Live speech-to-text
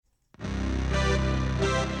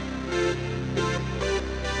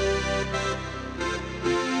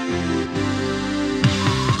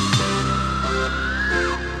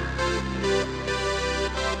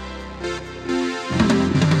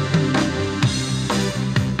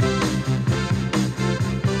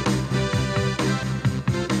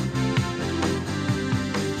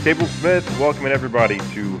Cable Smith, welcoming everybody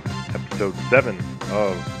to episode 7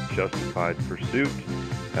 of Justified Pursuit.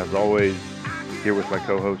 As always, here with my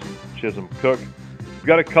co-host Chisholm Cook. We've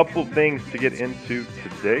got a couple things to get into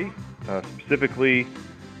today. Specifically,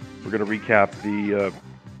 we're going to recap the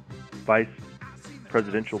vice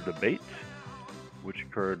presidential debate, which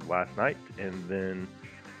occurred last night, and then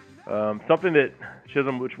something that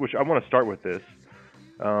Chisholm, which I want to start with this,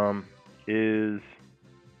 is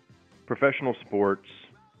professional sports.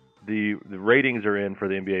 The ratings are in for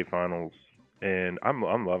the NBA Finals, and I'm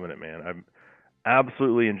loving it, man. I'm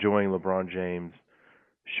absolutely enjoying LeBron James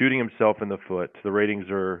shooting himself in the foot. The ratings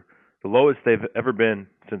are the lowest they've ever been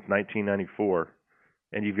since 1994,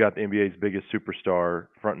 and you've got the NBA's biggest superstar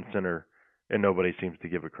front and center, and nobody seems to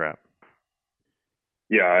give a crap.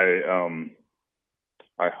 Yeah,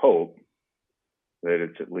 I hope that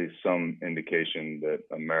it's at least some indication that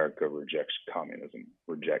America rejects communism.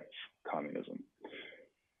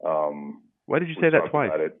 Why did you say that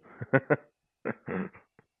twice?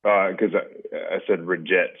 Because I said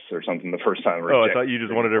rejects or something the first time. Oh, I thought you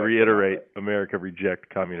just wanted to reiterate America reject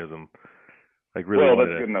communism. Like really? Well,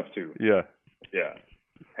 that's good enough too. Yeah. Yeah.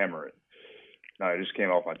 Hammer it. No, it just came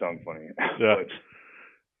off my tongue funny. Yeah.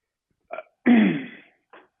 But,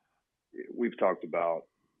 we've talked about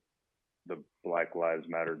the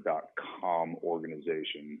BlackLivesMatter.com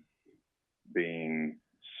organization being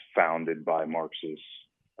founded by Marxists,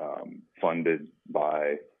 funded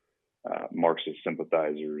by Marxist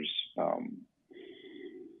sympathizers.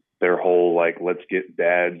 Their whole let's get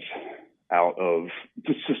dads out of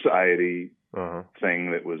the society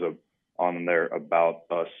thing that was on their About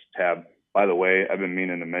Us tab. By the way, I've been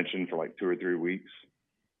meaning to mention for 2 or 3 weeks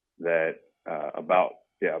that about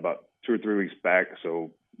 2 or 3 weeks back,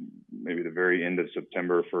 so maybe the very end of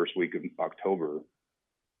September, first week of October,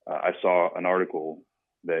 I saw an article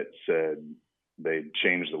that said they'd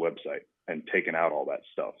changed the website and taken out all that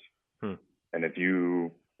stuff. And if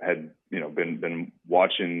you had, been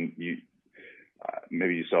watching,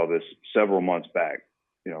 maybe you saw this several months back,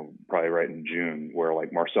 probably right in June, where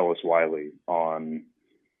Marcellus Wiley on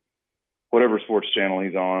whatever sports channel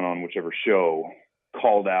he's on whichever show,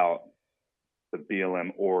 called out the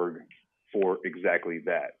BLM org for exactly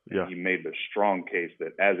that. Yeah. He made the strong case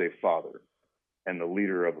that as a father and the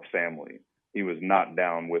leader of a family, he was not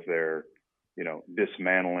down with their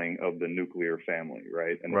dismantling of the nuclear family,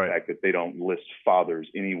 right? And the fact that they don't list fathers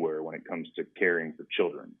anywhere when it comes to caring for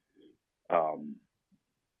children.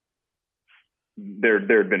 There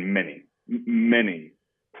had been many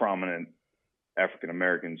prominent African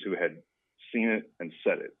Americans who had seen it and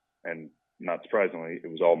said it, and not surprisingly,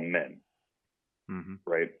 it was all men,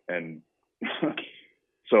 right? And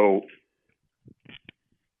so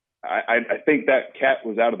I think that cat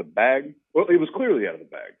was out of the bag. Well, it was clearly out of the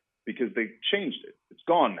bag, because they changed it. It's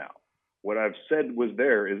gone now. What I've said was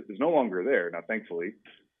there is no longer there. Now, thankfully,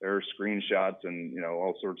 there are screenshots and,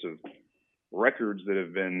 all sorts of records that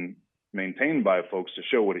have been maintained by folks to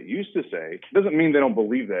show what it used to say. Doesn't mean they don't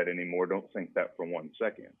believe that anymore. Don't think that for 1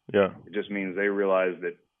 second. Yeah. It just means they realized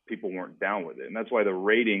that people weren't down with it. And that's why the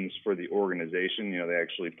ratings for the organization, they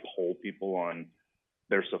actually poll people on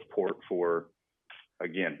their support for,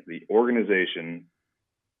 again, the organization,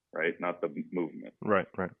 right? Not the movement. Right.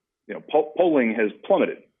 Polling has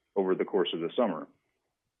plummeted over the course of the summer.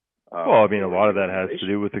 Well, a lot of that has to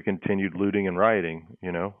do with the continued looting and rioting.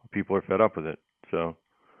 People are fed up with it. So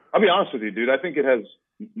I'll be honest with you, dude. I think it has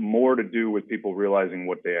more to do with people realizing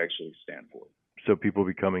what they actually stand for. So people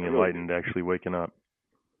becoming enlightened, actually waking up.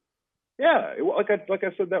 Yeah, like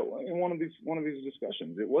I said that in one of these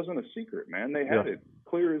discussions, it wasn't a secret, man. They had it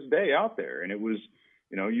clear as day out there, and it was,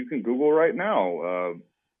 you can Google right now.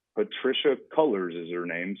 Patricia Cullors is her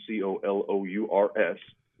name, Colours,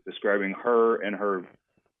 describing her and her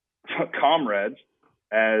comrades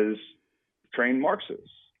as trained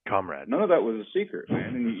Marxists. Comrades. None of that was a secret,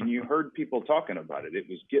 man. And you heard people talking about it. It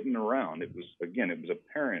was getting around. It was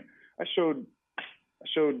apparent. I showed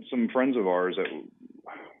some friends of ours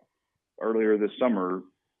earlier this summer,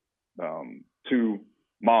 2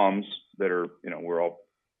 moms that are, we're all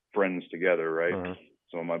friends together, right?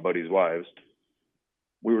 Some of my buddies' wives.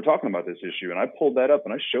 We were talking about this issue, and I pulled that up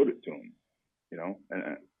and I showed it to them,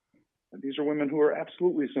 and these are women who are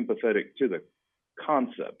absolutely sympathetic to the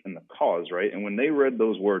concept and the cause, right? And when they read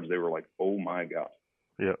those words, they were like, oh my God.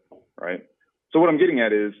 Yeah. Right. So what I'm getting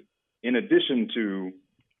at is, in addition to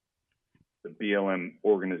the BLM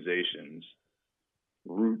organization's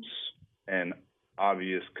roots and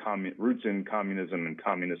obvious roots in communism and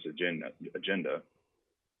communist agenda,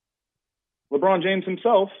 LeBron James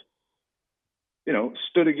himself,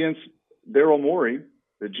 stood against Daryl Morey,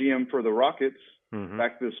 the GM for the Rockets,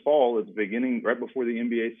 back this fall at the beginning, right before the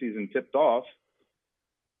NBA season tipped off,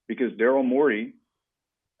 because Daryl Morey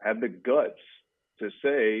had the guts to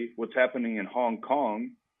say what's happening in Hong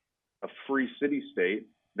Kong, a free city-state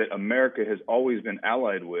that America has always been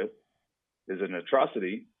allied with, is an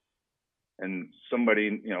atrocity. And somebody,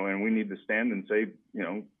 and we need to stand and say,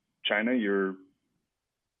 China, your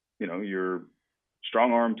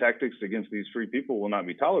strong arm tactics against these free people will not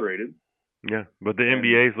be tolerated. Yeah, but the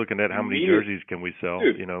NBA is looking at how many jerseys can we sell?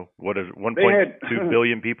 Dude, what is 1.2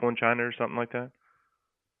 billion people in China or something like that?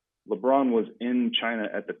 LeBron was in China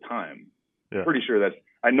at the time. Yeah. Pretty sure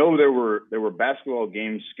I know there were basketball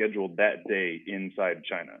games scheduled that day inside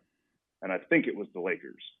China, and I think it was the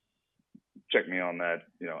Lakers. Check me on that.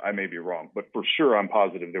 I may be wrong, but for sure I'm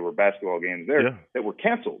positive there were basketball games there that were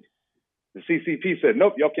canceled. The CCP said,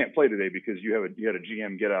 nope, y'all can't play today because you had a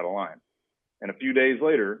GM get out of line. And a few days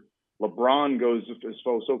later, LeBron goes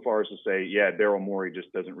so far as to say, yeah, Daryl Morey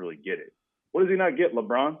just doesn't really get it. What does he not get,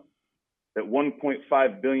 LeBron? That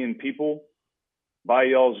 1.5 billion people buy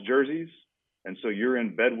y'all's jerseys, and so you're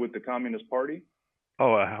in bed with the Communist Party?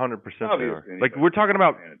 Oh, 100% they are. Like, we're talking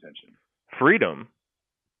about freedom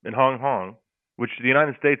in Hong Kong, which the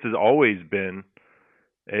United States has always been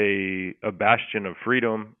a bastion of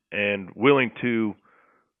freedom and willing to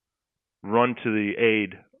run to the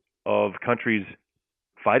aid of countries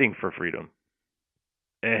fighting for freedom.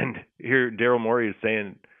 And here Daryl Morey is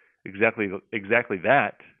saying exactly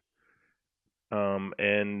that.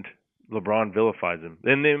 And LeBron vilifies him.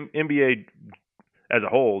 And the NBA as a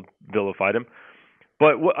whole vilified him.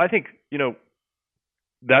 But what I think,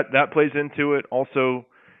 that plays into it. Also,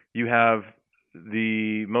 you have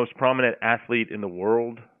the most prominent athlete in the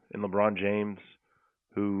world in LeBron James,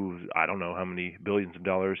 who I don't know how many billions of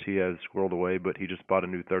dollars he has squirreled away, but he just bought a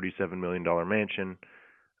new $37 million mansion.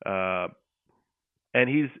 And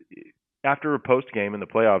he's, after a post-game in the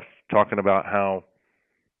playoffs, talking about how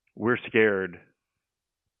we're scared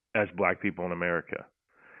as black people in America.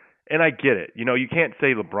 And I get it. You can't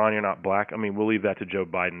say, LeBron, you're not black. I mean, we'll leave that to Joe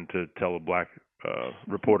Biden to tell a black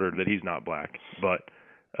reporter that he's not black. But,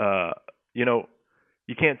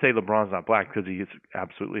 you can't say LeBron's not black because he is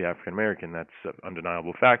absolutely African-American. That's an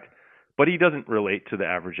undeniable fact. But he doesn't relate to the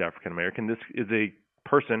average African-American. This is a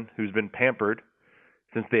person who's been pampered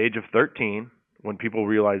since the age of 13, when people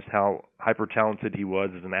realized how hyper-talented he was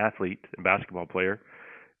as an athlete and basketball player.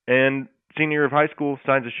 And senior year of high school,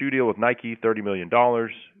 signs a shoe deal with Nike, $30 million,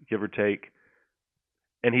 give or take.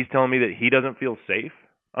 And he's telling me that he doesn't feel safe?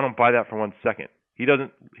 I don't buy that for 1 second.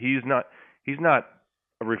 He's not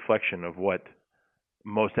a reflection of what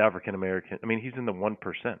most African American, he's in the 1%,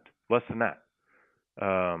 less than that.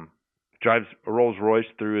 Drives a Rolls Royce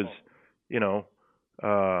through his,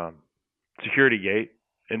 security gate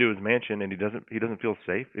into his mansion, and he doesn't feel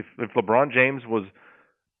safe. If LeBron James was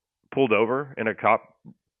pulled over and a cop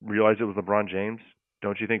realized it was LeBron James,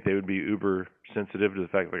 don't you think they would be uber sensitive to the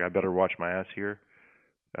fact, like, I better watch my ass here,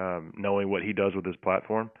 knowing what he does with his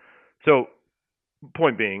platform? So,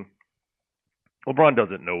 point being, LeBron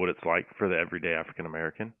doesn't know what it's like for the everyday African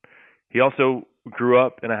American. He also grew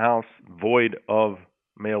up in a house void of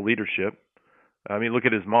male leadership. Look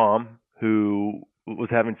at his mom, who was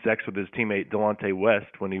having sex with his teammate Delonte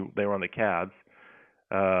West when they were on the Cavs.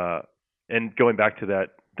 And going back to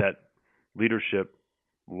that leadership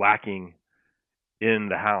lacking in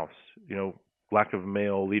the house, lack of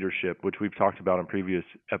male leadership, which we've talked about in previous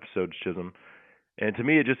episodes, Chisholm. And to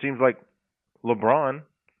me, it just seems like LeBron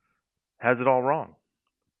has it all wrong,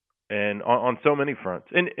 and on so many fronts.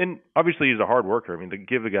 And obviously he's a hard worker. To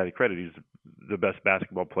give the guy the credit, he's the best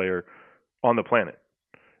basketball player on the planet.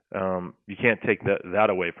 You can't take that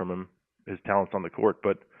away from him, his talents on the court.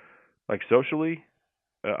 But like socially,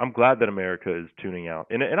 I'm glad that America is tuning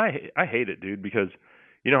out. And I hate it, dude, because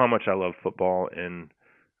you know how much I love football, and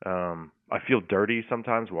I feel dirty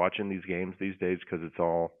sometimes watching these games these days because it's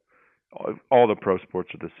all the pro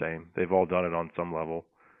sports are the same. They've all done it on some level.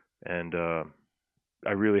 And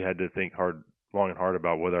I really had to think long and hard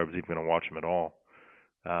about whether I was even going to watch them at all.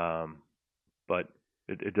 But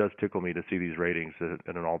it does tickle me to see these ratings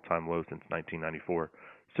at an all-time low since 1994.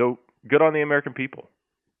 So good on the American people.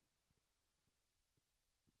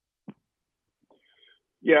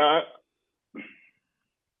 Yeah,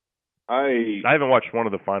 I haven't watched one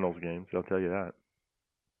of the finals games, I'll tell you that.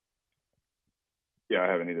 Yeah, I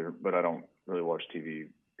haven't either, but I don't really watch TV,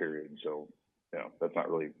 period. So, that's not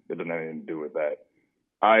really, it doesn't have anything to do with that.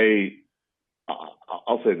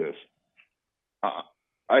 I'll say this.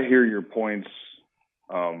 I hear your points,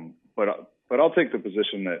 but I'll take the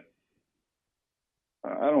position that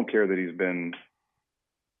I don't care that he's been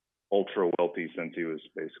ultra wealthy since he was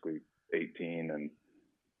basically 18, and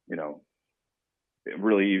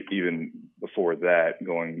really even before that,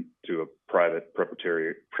 going to a private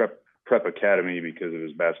prep academy because of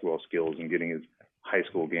his basketball skills and getting his high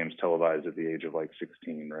school games televised at the age of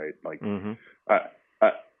 16, right?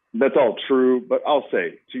 That's all true, but I'll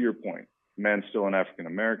say, to your point, man's still an African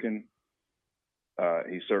American.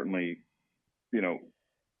 He certainly,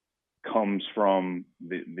 comes from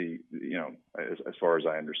the as far as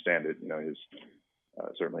I understand it, his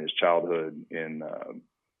certainly his childhood in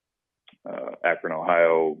Akron,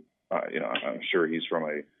 Ohio. I'm sure he's from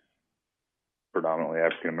a predominantly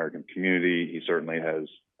African American community. He certainly has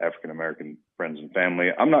African American friends and family.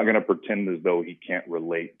 I'm not going to pretend as though he can't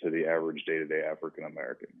relate to the average day-to-day African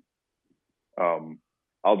American.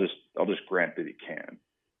 I'll just grant that he can.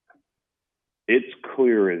 It's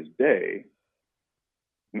clear as day.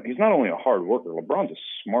 He's not only a hard worker. LeBron's a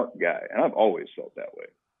smart guy, and I've always felt that way.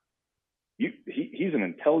 He's an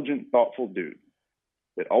intelligent, thoughtful dude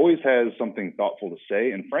that always has something thoughtful to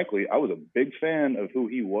say. And frankly, I was a big fan of who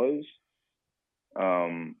he was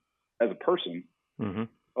as a person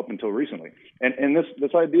up until recently. And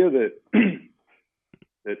this idea that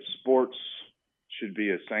that sports should be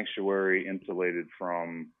a sanctuary insulated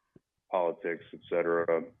from politics, et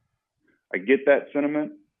cetera. I get that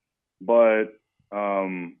sentiment, but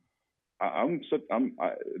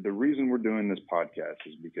the reason we're doing this podcast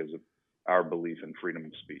is because of our belief in freedom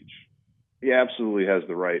of speech. He absolutely has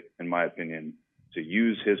the right, in my opinion, to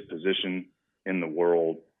use his position in the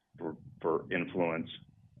world for influence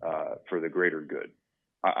for the greater good.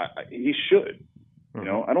 He should.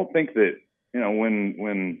 I don't think that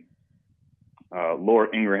when Laura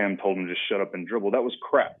Ingraham told him to just shut up and dribble, that was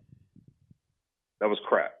crap. That was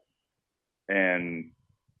crap. And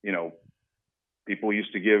people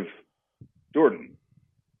used to give Jordan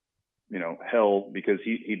hell because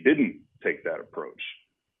he didn't take that approach.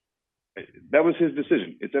 That was his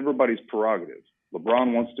decision. It's everybody's prerogative.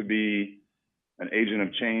 LeBron wants to be an agent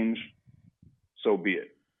of change, so be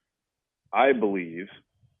it. I believe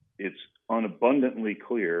it's unabundantly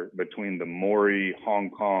clear between the Maury Hong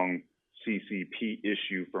Kong CCP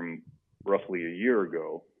issue from roughly a year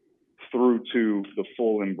ago through to the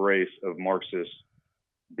full embrace of Marxist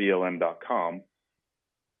BLM.com,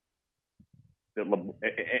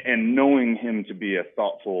 and knowing him to be a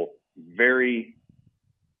thoughtful, very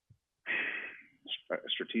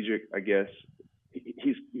strategic, I guess.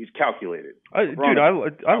 He's calculated. I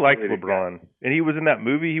like LeBron, and he was in that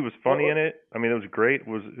movie. He was funny in it. I mean, it was great.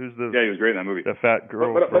 He was great in that movie. The fat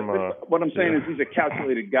girl from. What I'm saying is, he's a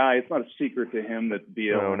calculated guy. It's not a secret to him that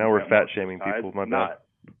BLM. No, now we're fat shaming people. My bad.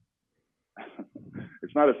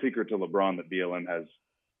 It's not a secret to LeBron that BLM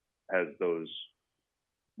has those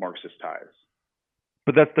Marxist ties.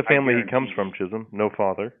 But that's the family he comes from, Chisholm. No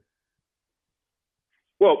father.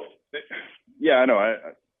 Well, yeah, I know. I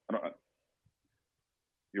don't.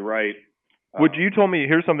 You're right. Here's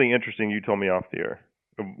something interesting you told me off the air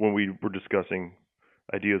when we were discussing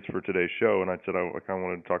ideas for today's show, and I said I kind of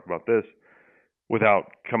wanted to talk about this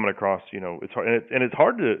without coming across, it's hard, and it's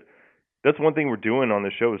hard to. That's one thing we're doing on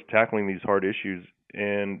this show is tackling these hard issues,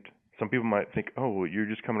 and some people might think, oh, well, you're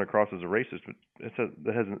just coming across as a racist, but it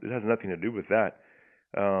has nothing to do with that.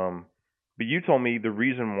 But you told me the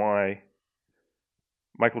reason why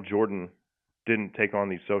Michael Jordan didn't take on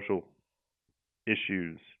these social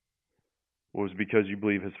issues was because you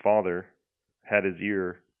believe his father had his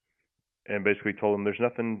ear and basically told him there's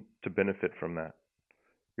nothing to benefit from that.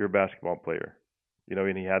 You're a basketball player,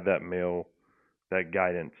 and he had that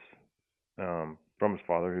guidance from his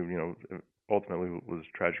father, who ultimately was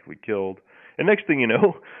tragically killed. And next thing you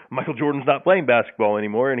know, Michael Jordan's not playing basketball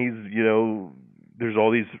anymore, and he's there's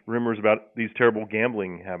all these rumors about these terrible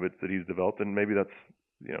gambling habits that he's developed, and maybe that's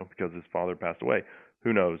because his father passed away.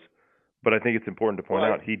 Who knows? But I think it's important to point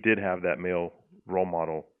out he did have that male role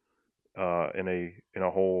model in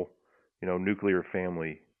a whole nuclear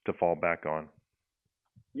family to fall back on.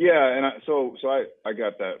 Yeah, and I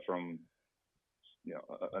got that from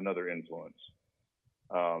another influence.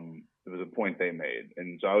 It was a point they made,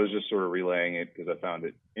 and so I was just sort of relaying it because I found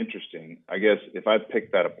it interesting. I guess if I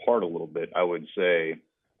pick that apart a little bit, I would say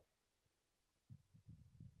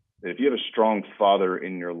that if you have a strong father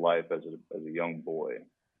in your life as a young boy,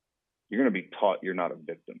 you're going to be taught you're not a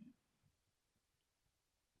victim.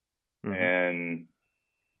 Mm-hmm. And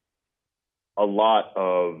a lot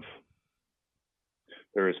of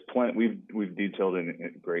there is plenty we've detailed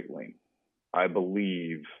in great length. I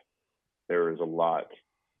believe there is a lot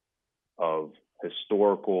of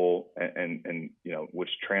historical and which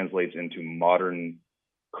translates into modern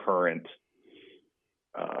current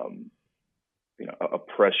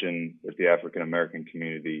oppression that the African American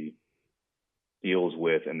community deals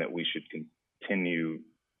with and that we should continue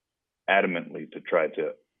adamantly to try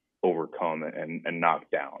to overcome and knock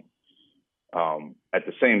down. At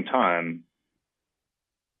the same time,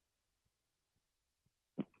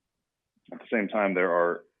 there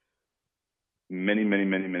are many, many,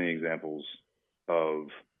 many, many examples of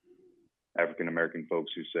African American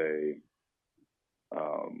folks who say,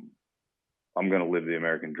 I'm going to live the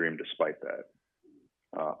American dream despite that.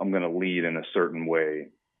 I'm going to lead in a certain way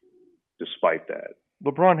despite that.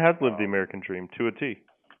 LeBron has lived the American dream to a T.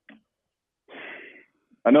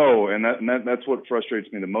 I know, and that's what frustrates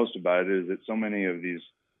me the most about it, is that so many of these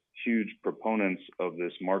huge proponents of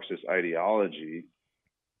this Marxist ideology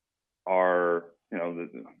are,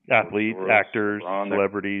 the athletes, actors, LeBron,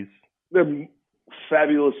 celebrities. They're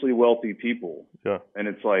fabulously wealthy people. Yeah. And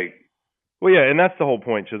it's like... Well, yeah, and that's the whole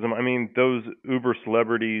point, Chisholm. I mean, those uber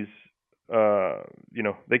celebrities,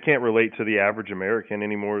 they can't relate to the average American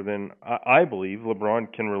any more than I believe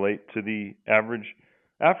LeBron can relate to the average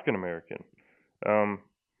African American.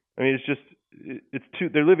 It's just,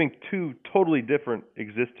 they're living two totally different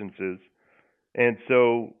existences. And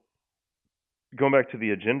so going back to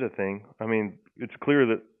the agenda thing, I mean, it's clear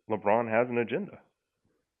that LeBron has an agenda.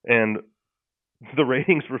 And the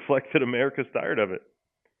ratings reflect that America's tired of it.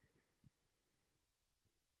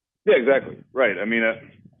 Yeah, exactly. Right. I mean,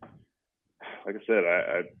 like I said,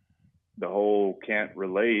 the whole can't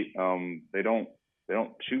relate. They don't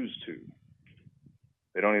choose to.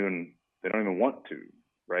 They don't even want to.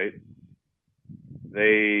 Right?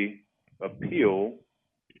 They appeal.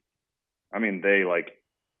 I mean, they, like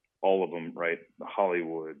all of them, right? The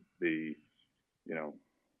Hollywood,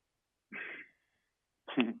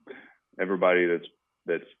 everybody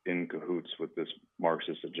that's in cahoots with this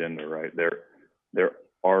Marxist agenda, right? They're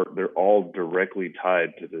all directly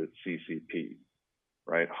tied to the CCP,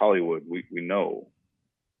 right? Hollywood, we know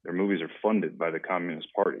their movies are funded by the Communist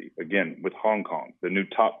Party. Again, with Hong Kong, the new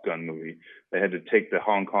Top Gun movie, they had to take the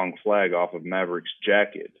Hong Kong flag off of Maverick's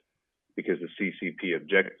jacket because the CCP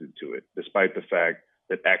objected to it, despite the fact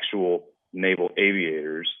that actual naval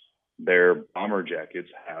aviators, their bomber jackets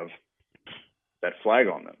have that flag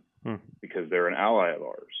on them because they're an ally of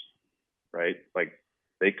ours, right? Like,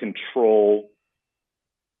 they control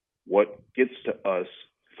what gets to us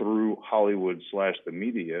through Hollywood / the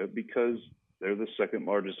media because they're the second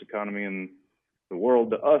largest economy in the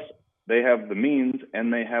world. To us, they have the means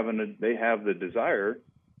and they have the desire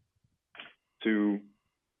to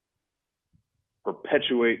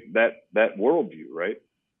perpetuate that worldview, right?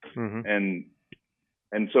 Mm-hmm.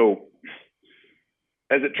 And so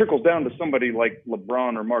as it trickles down to somebody like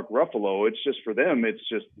LeBron or Mark Ruffalo, it's just, for them, it's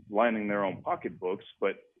just lining their own pocketbooks.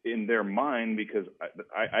 But in their mind, because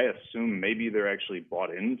I assume maybe they're actually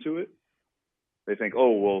bought into it, they think,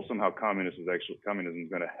 oh, well, somehow communism is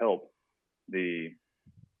going to help the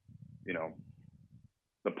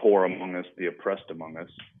poor among us, the oppressed among us.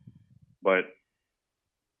 But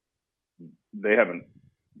they haven't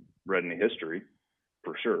read any history,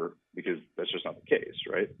 for sure, because that's just not the case,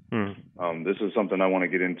 right? This is something I want to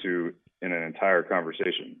get into in an entire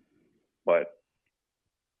conversation. But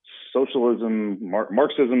socialism,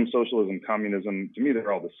 Marxism, socialism, communism, to me,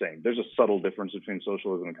 they're all the same. There's a subtle difference between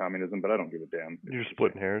socialism and communism, but I don't give a damn. You're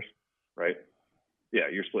splitting hairs. Right? Yeah,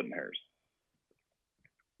 you're splitting hairs.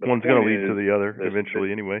 But one's going to lead to the other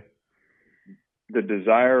eventually anyway. The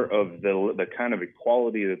desire of the kind of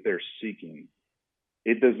equality that they're seeking,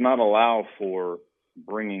 it does not allow for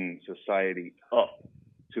bringing society up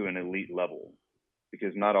to an elite level,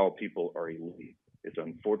 because not all people are elite. It's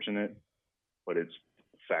unfortunate, but it's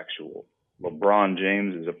factual. LeBron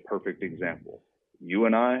James is a perfect example. You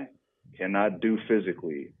and I cannot do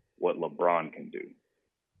physically what LeBron can do.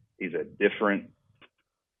 He's a different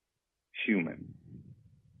human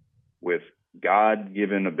with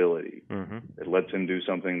God-given ability that lets him do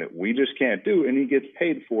something that we just can't do, and he gets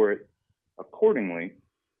paid for it accordingly.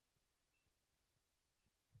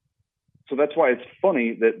 So that's why it's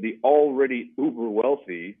funny that the already uber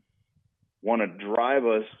wealthy want to drive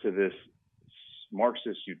us to this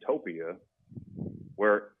Marxist utopia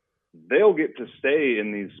where they'll get to stay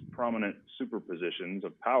in these prominent superpositions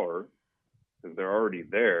of power because they're already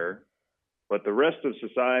there. But the rest of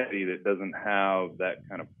society that doesn't have that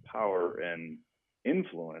kind of power and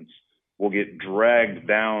influence will get dragged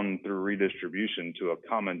down through redistribution to a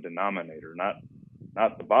common denominator. Not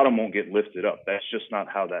the bottom won't get lifted up. That's just not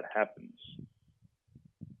how that happens.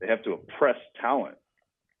 They have to oppress talent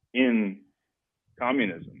in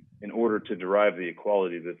communism in order to derive the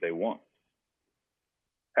equality that they want.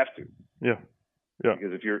 Have to. Yeah. Yeah.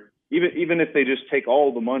 Because if you're even if they just take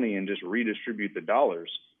all the money and just redistribute the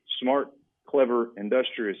dollars, smart, clever,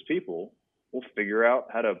 industrious people we'll figure out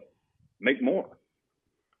how to make more.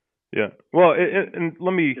 Yeah. Well, and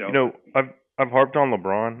let me, I've harped on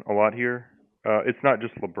LeBron a lot here. It's not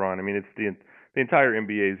just LeBron. I mean, it's the entire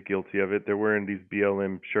NBA is guilty of it. They're wearing these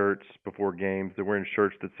BLM shirts before games. They're wearing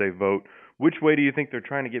shirts that say vote. Which way do you think they're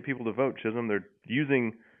trying to get people to vote, Chisholm? They're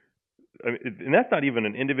using, and that's not even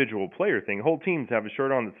an individual player thing. Whole teams have a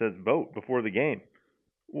shirt on that says vote before the game.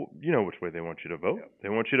 Well, you know which way they want you to vote. Yeah. They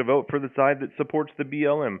want you to vote for the side that supports the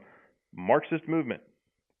BLM Marxist movement,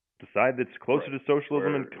 the side that's closer to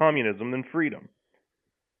socialism and communism than freedom.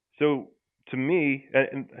 So to me,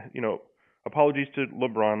 and apologies to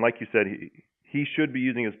LeBron, like you said, he should be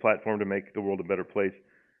using his platform to make the world a better place.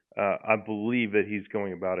 I believe that he's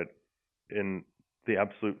going about it in the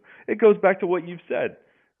absolute. It goes back to what you've said.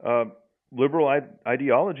 Liberal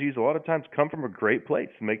ideologies a lot of times come from a great place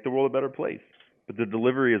to make the world a better place. But the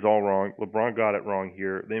delivery is all wrong. LeBron got it wrong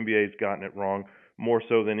here. The NBA's gotten it wrong more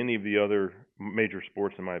so than any of the other major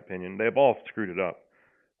sports, in my opinion. They've all screwed it up.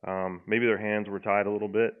 Maybe their hands were tied a little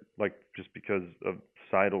bit, like just because of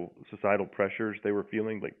societal pressures they were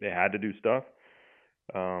feeling, like they had to do stuff.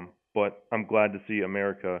 But I'm glad to see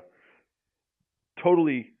America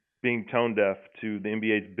totally being tone deaf to the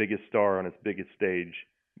NBA's biggest star on its biggest stage.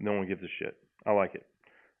 No one gives a shit. I like it.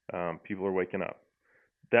 People are waking up.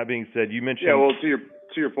 That being said, you mentioned. Yeah, well, to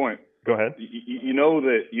your point. Go ahead. You know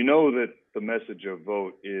that the message of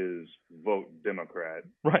vote is vote Democrat,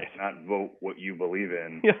 right? Not vote what you believe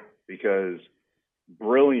in. Yeah. Because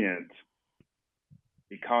brilliant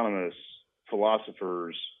economists,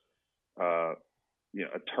 philosophers,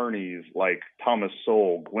 attorneys like Thomas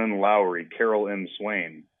Sowell, Glenn Lowry, Carol M.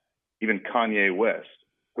 Swain, even Kanye West,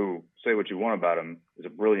 who, say what you want about him, is a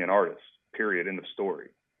brilliant artist. Period. End of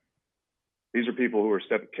story. These are people who are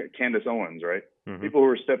Candace Owens, right? Mm-hmm. People who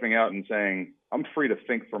are stepping out and saying, I'm free to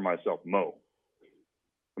think for myself.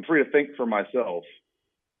 I'm free to think for myself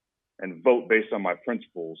and vote based on my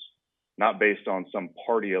principles, not based on some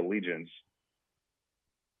party allegiance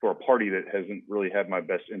for a party that hasn't really had my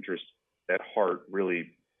best interest at heart,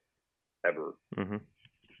 really, ever. Mm-hmm.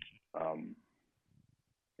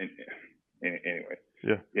 Anyway.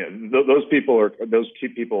 Yeah. Those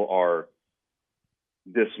people are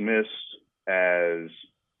dismissed as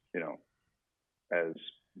as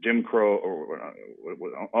Jim Crow or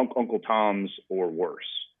Uncle Tom's or worse,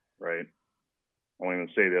 right? I won't even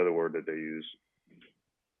say the other word that they use.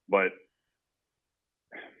 But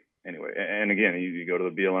anyway, and again, you go to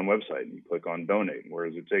the BLM website and you click on donate. Where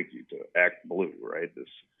does it take you? To Act Blue, right? This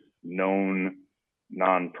known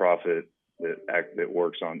nonprofit that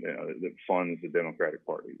works on that funds the Democratic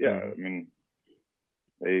Party. Yeah, mm-hmm. I mean,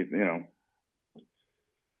 they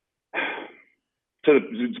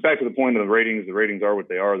it's back to the point of the ratings. The ratings are what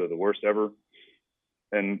they are. They're the worst ever.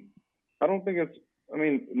 And I don't think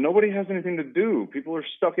nobody has anything to do. People are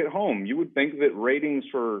stuck at home. You would think that ratings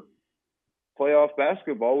for playoff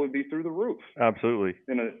basketball would be through the roof. Absolutely.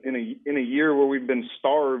 In a year where we've been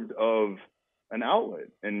starved of an outlet.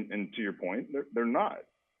 And to your point, they're not.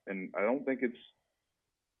 And I don't think it's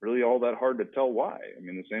really all that hard to tell why. I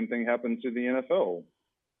mean, the same thing happened to the NFL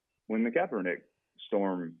when the Kaepernick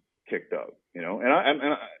storm kicked up, And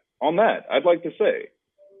I on that, I'd like to say,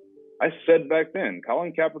 I said back then,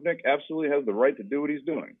 Colin Kaepernick absolutely has the right to do what he's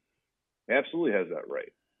doing. He absolutely has that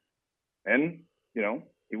right. And,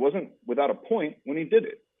 he wasn't without a point when he did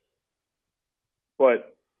it.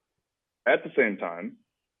 But at the same time,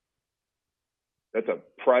 that's a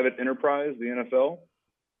private enterprise, the NFL,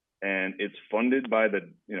 and it's funded by at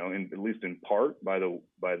least in part by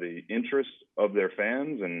the interests of their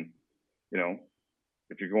fans. And,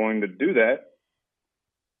 if you're going to do that,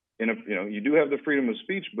 you do have the freedom of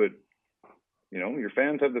speech, but your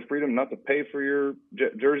fans have the freedom not to pay for your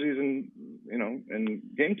jerseys and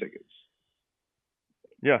game tickets.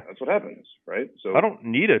 Yeah, that's what happens, right? So I don't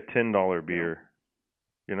need a $10 beer.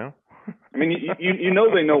 I mean,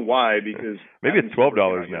 they know why, because maybe it's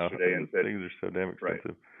 $12 now. And said, things are so damn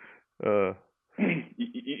expensive. Right.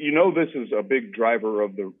 This is a big driver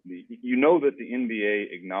of that the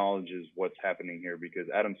NBA acknowledges what's happening here, because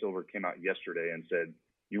Adam Silver came out yesterday and said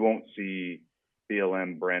you won't see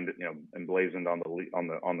BLM branded, emblazoned on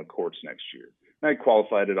the courts next year. And I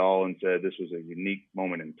qualified it all and said this was a unique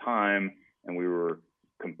moment in time, and we were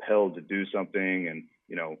compelled to do something, and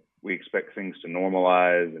we expect things to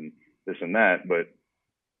normalize and this and that, but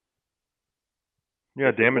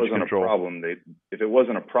damage control. If it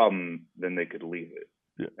wasn't a problem, then they could leave it.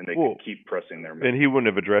 Yeah. And they could keep pressing their. And he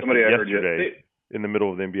wouldn't have addressed it yesterday in the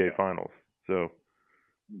middle of the NBA Finals. So,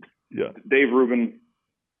 yeah. Dave Rubin,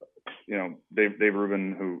 Dave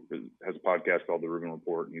Rubin, who has a podcast called The Rubin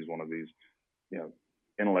Report, and he's one of these,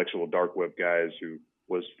 intellectual dark web guys who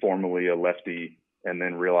was formerly a lefty and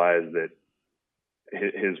then realized that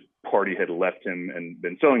his party had left him and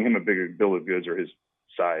been selling him a bigger bill of goods, or his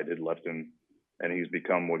side had left him, and he's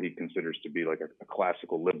become what he considers to be like a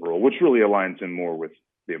classical liberal, which really aligns him more with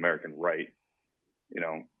the American right.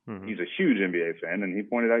 He's a huge NBA fan, and he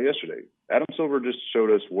pointed out yesterday, Adam Silver just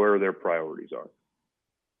showed us where their priorities are.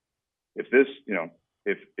 If this,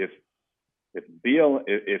 if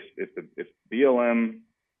BLM,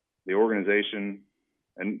 the organization,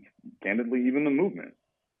 and candidly even the movement,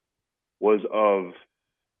 was of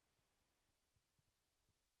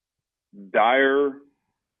dire,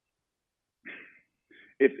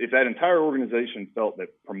 if that entire organization felt that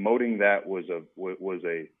promoting that was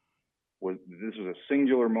a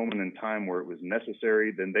singular moment in time where it was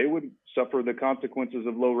necessary, then they would suffer the consequences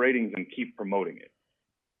of low ratings and keep promoting it.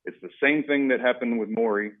 It's the same thing that happened with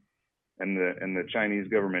Maury and the Chinese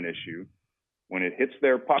government issue. When it hits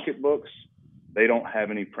their pocketbooks, they don't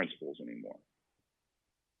have any principles anymore.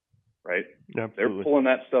 Right? Absolutely. They're pulling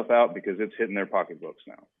that stuff out because it's hitting their pocketbooks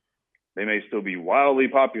now. They may still be wildly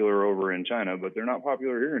popular over in China, but they're not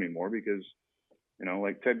popular here anymore because,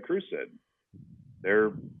 like Ted Cruz said,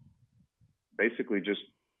 they're basically just,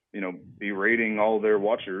 berating all their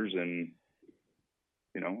watchers, and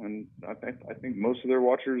and I think most of their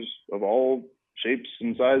watchers of all shapes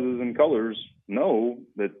and sizes and colors know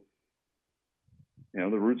that,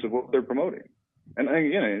 the roots of what they're promoting. And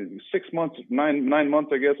again, 6 months, 9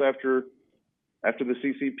 months, I guess, after the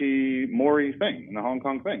CCP Maury thing and the Hong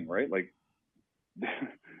Kong thing, right? Like,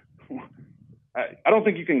 I don't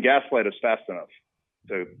think you can gaslight us fast enough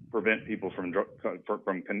to prevent people from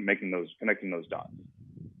connecting those dots,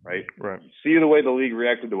 right? Right. See the way the league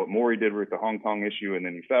reacted to what Maury did with the Hong Kong issue, and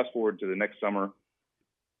then you fast forward to the next summer,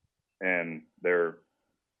 and their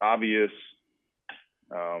obvious,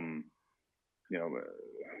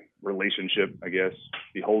 relationship, I guess,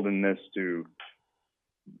 beholdenness to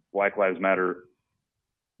Black Lives Matter,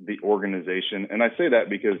 the organization. And I say that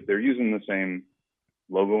because they're using the same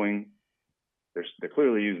logoing. They're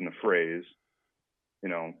clearly using the phrase.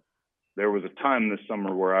 There was a time this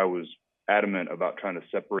summer where I was adamant about trying to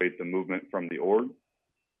separate the movement from the org.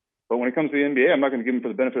 But when it comes to the NBA, I'm not going to give them for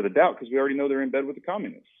the benefit of the doubt because we already know they're in bed with the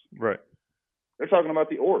communists. Right. They're talking about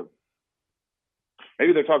the org.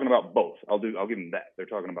 Maybe they're talking about both. I'll give them that. They're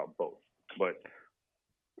talking about both. But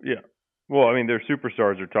yeah. Well, I mean, their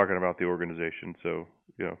superstars are talking about the organization, so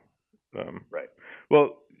right.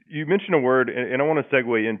 Well, you mentioned a word, and I want to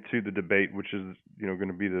segue into the debate, which is going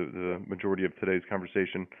to be the majority of today's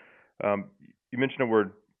conversation. You mentioned a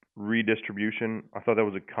word, redistribution. I thought that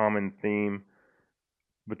was a common theme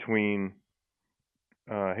between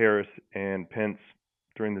Harris and Pence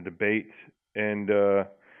during the debate, and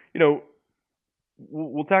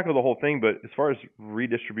we'll tackle the whole thing. But as far as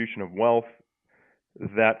redistribution of wealth,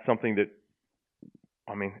 that's something that,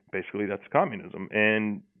 basically that's communism.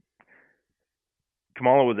 And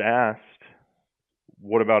Kamala was asked,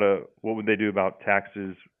 what would they do about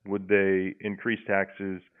taxes? Would they increase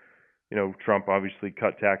taxes? Trump obviously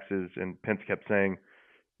cut taxes, and Pence kept saying,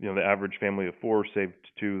 the average family of four saved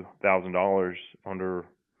 $2,000 under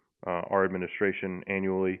our administration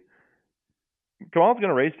annually. Kamala's going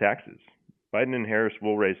to raise taxes. Biden and Harris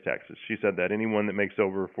will raise taxes. She said that anyone that makes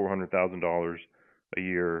over $400,000 a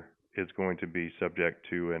year is going to be subject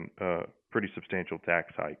to a pretty substantial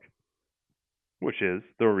tax hike, which is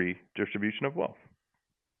the redistribution of wealth.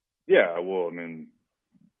 Yeah, well,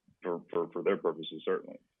 for their purposes,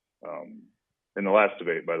 certainly. In the last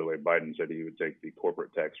debate, by the way, Biden said he would take the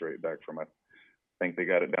corporate tax rate back from, I think they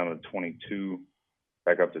got it down to 22,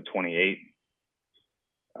 back up to 28.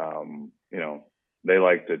 They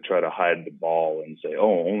like to try to hide the ball and say,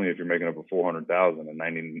 oh, only if you're making over 400,000, and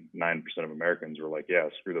 99% of Americans were like, yeah,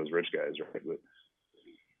 screw those rich guys, right? But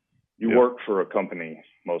you work for a company,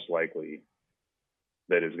 most likely,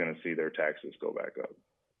 that is going to see their taxes go back up,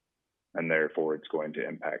 and therefore it's going to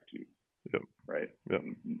impact you. Yep. Right. Yep.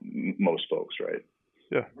 Most folks, right?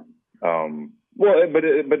 Yeah. Well,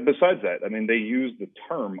 but besides that, they use the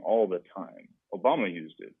term all the time. Obama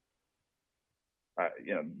used it.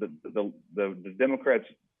 The Democrats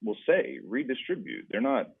will say redistribute. They're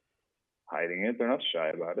not hiding it. They're not shy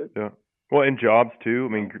about it. Yeah. Well, and jobs too.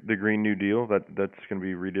 The Green New Deal, that's going to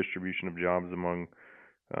be redistribution of jobs among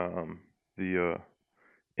the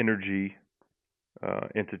energy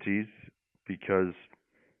entities, because,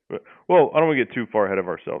 well, I don't want to get too far ahead of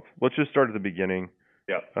ourselves. Let's just start at the beginning.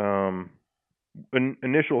 Yeah.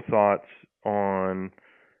 Initial thoughts on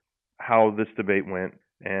how this debate went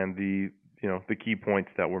and the key points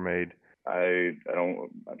that were made. I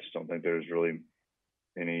just don't think there's really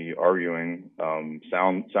any arguing.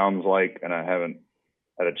 Sounds like, and I haven't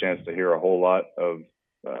had a chance to hear a whole lot of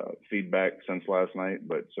feedback since last night,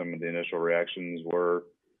 but some of the initial reactions were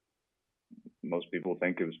most people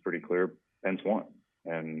think it was pretty clear Pence won.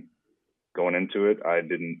 And going into it, I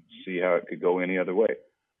didn't see how it could go any other way.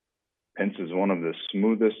 Pence is one of the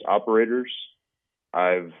smoothest operators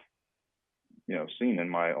I've seen in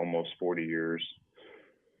my almost 40 years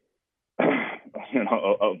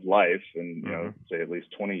of life, and say at least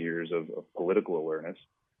 20 years of political awareness.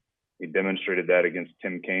 He demonstrated that against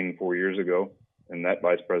Tim Kaine 4 years ago in that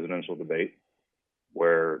vice presidential debate,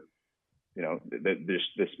 where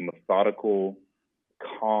this methodical,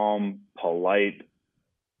 calm, polite,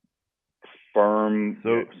 firm,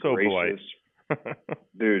 so gracious polite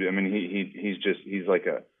dude. I mean, he's like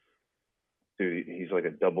a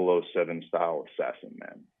 007 style assassin,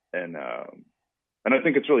 man, and I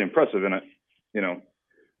think it's really impressive. And a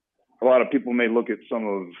lot of people may look at some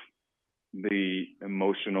of the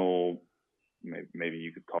emotional, maybe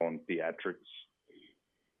you could call them theatrics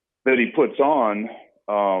that he puts on,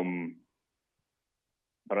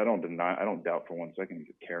 but I don't doubt for 1 second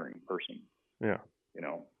he's a caring person. Yeah.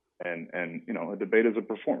 And a debate is a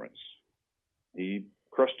performance. He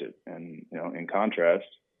crushed it, and in contrast,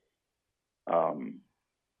 she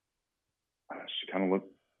kind of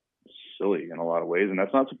looked silly in a lot of ways, and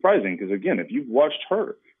that's not surprising because, again, if you've watched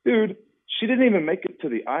her, dude, she didn't even make it to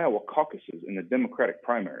the Iowa caucuses in the Democratic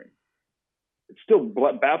primary. It still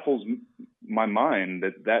baffles my mind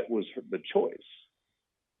that was the choice.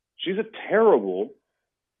 She's a terrible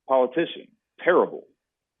politician, terrible.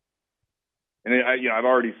 And I've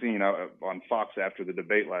already seen on Fox after the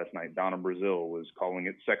debate last night, Donna Brazile was calling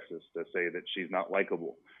it sexist to say that she's not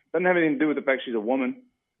likable. Doesn't have anything to do with the fact she's a woman.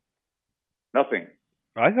 Nothing.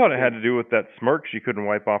 I thought it had to do with that smirk she couldn't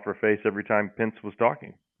wipe off her face every time Pence was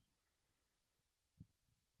talking.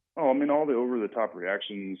 Oh, I mean, all the over-the-top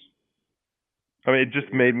reactions. I mean, it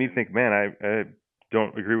just made me think, man, I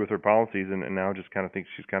don't agree with her policies, and now just kind of think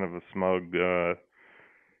she's kind of a smug,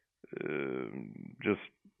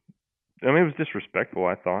 it was disrespectful,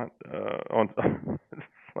 I thought.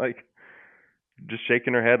 Like, just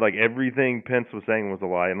shaking her head like everything Pence was saying was a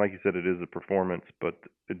lie. And like you said, it is a performance, but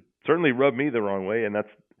it certainly rubbed me the wrong way. And it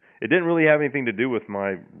didn't really have anything to do with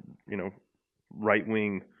my,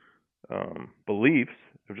 right-wing beliefs.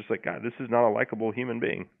 They're just like, God, this is not a likable human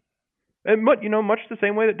being. And, much the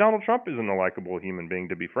same way that Donald Trump isn't a likable human being,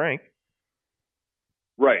 to be frank.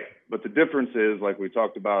 Right. But the difference is, like we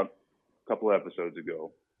talked about a couple episodes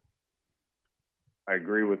ago, I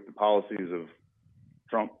agree with the policies of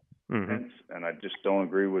Trump, Pence, and I just don't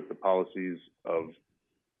agree with the policies of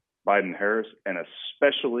Biden, Harris, and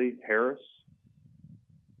especially Harris.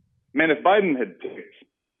 Man, if Biden had picked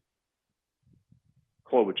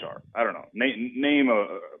Klobuchar, I don't know, name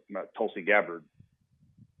a Tulsi Gabbard.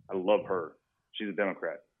 I love her. She's a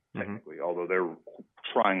Democrat, technically, although they're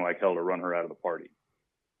trying like hell to run her out of the party.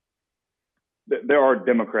 There are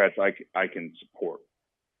Democrats I can support.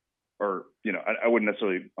 Or, I wouldn't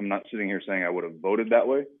necessarily, I'm not sitting here saying I would have voted that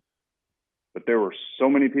way, but there were so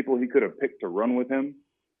many people he could have picked to run with him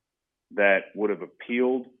that would have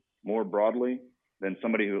appealed more broadly than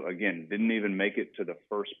somebody who, again, didn't even make it to the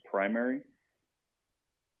first primary.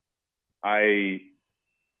 I've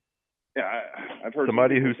heard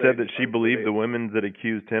somebody who said that she believed the women that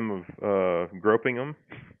accused him of groping him.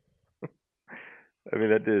 I mean,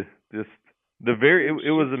 that is just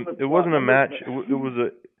it wasn't a match. It was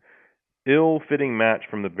a ill-fitting match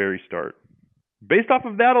from the very start. Based off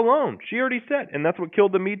of that alone, she already said, and that's what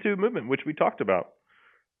killed the Me Too movement, which we talked about.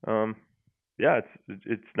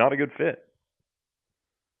 It's not a good fit.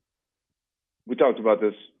 We talked about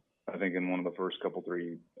this, I think, in one of the first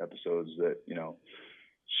 3 episodes that,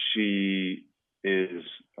 she is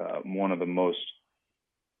one of the most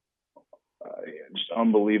just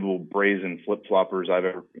unbelievable brazen flip-floppers I've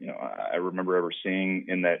ever, I remember ever seeing,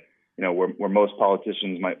 in that, where most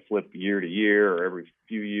politicians might flip year to year or every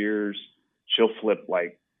few years, she'll flip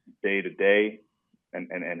like day to day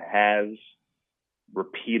and has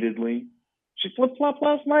repeatedly. She flip-flopped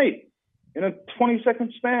last night in a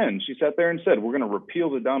 20-second span. She sat there and said, we're going to repeal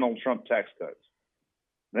the Donald Trump tax cuts.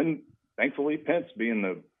 Then, thankfully, Pence,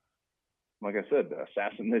 being like I said, the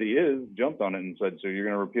assassin that he is, jumped on it and said, so you're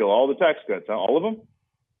going to repeal all the tax cuts, huh? All of them?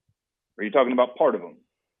 Or are you talking about part of them?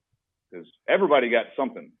 Because everybody got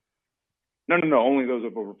something. No, only those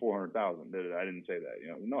up over 400,000 did it. I didn't say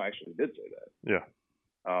that. No, I actually did say that. Yeah.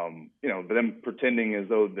 But them pretending as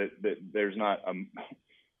though that there's not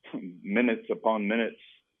minutes upon minutes,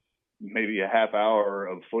 maybe a half hour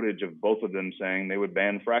of footage of both of them saying they would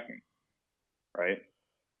ban fracking, right?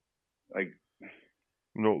 Like,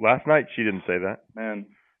 No, last night she didn't say that. Man.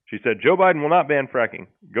 She said Joe Biden will not ban fracking.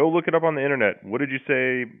 Go look it up on the internet. What did you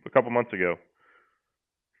say a couple months ago?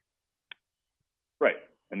 Right,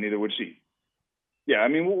 and neither would she. Yeah, I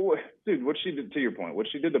mean, dude, what she did, to your point, what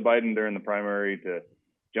she did to Biden during the primary to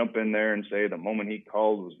jump in there and say the moment he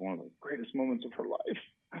called was one of the greatest moments of her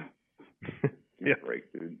life. Yeah,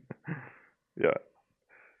 break, dude. Yeah.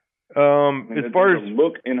 As far as the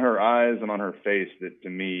look in her eyes and on her face that to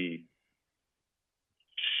me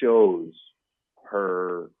shows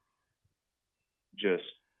her just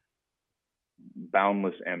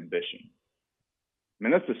boundless ambition. I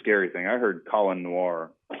mean, that's the scary thing. I heard Colion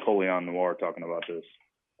Noir talking about this,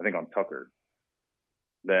 I think on Tucker,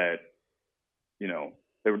 that, you know,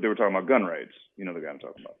 they were talking about gun rights. You know the guy I'm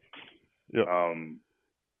talking about. Yeah.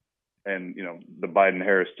 And, you know, the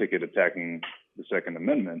Biden-Harris ticket attacking the Second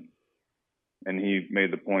Amendment. And he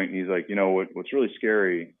made the point, he's like, you know, what's really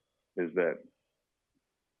scary is that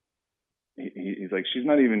he's like, she's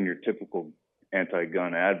not even your typical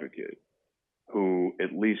anti-gun advocate who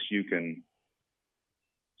at least you can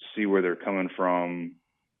see where they're coming from.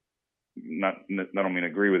 I don't mean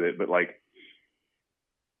agree with it, but like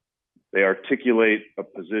they articulate a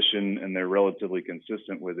position and they're relatively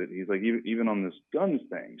consistent with it. He's like, even on this guns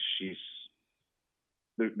thing,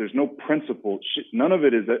 there's no principle. None of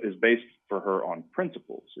it is based for her on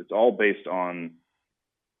principles. It's all based on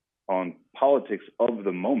politics of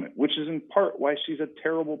the moment, which is in part why she's a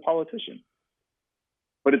terrible politician.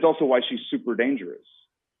 But it's also why she's super dangerous.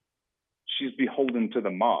 She's beholden to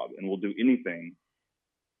the mob and will do anything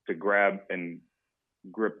to grab and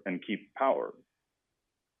grip and keep power.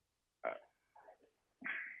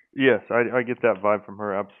 Yes, I get that vibe from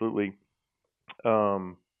her, absolutely.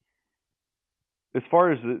 As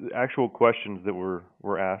far as the actual questions that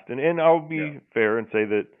were asked, and I'll be fair and say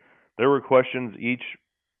that there were questions each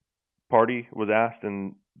party was asked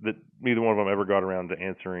and that neither one of them ever got around to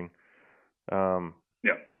answering.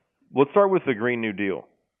 Let's start with the Green New Deal.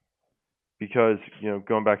 Because, you know,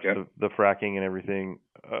 going back to the fracking and everything,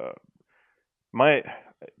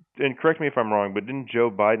 and correct me if I'm wrong, but didn't Joe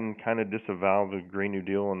Biden kind of disavow the Green New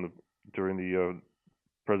Deal during the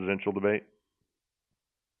presidential debate?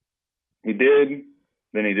 He did,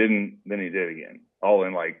 then he didn't, then he did again, all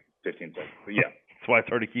in like 15 seconds. But yeah. That's why it's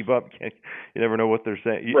hard to keep up. You never know what they're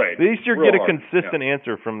saying. Right. At least you get a consistent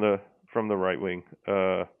answer from the right wing.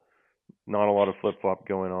 Not a lot of flip-flop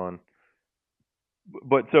going on.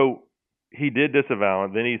 But so he did disavow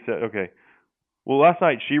it. Then he said, okay, well, last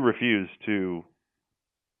night she refused to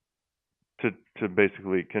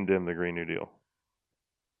basically condemn the Green New Deal.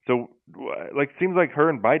 So, like, seems like her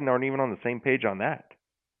and Biden aren't even on the same page on that.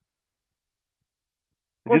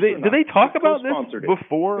 Do they talk about this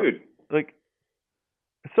before? Dude. Like,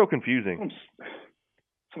 it's so confusing.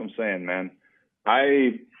 That's what I'm saying, man.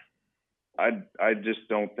 I just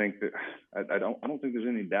don't think that I don't think there's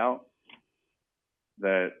any doubt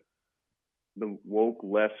that the woke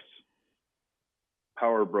left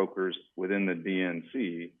power brokers within the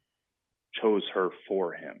DNC chose her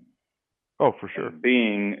for him. Oh, for sure. And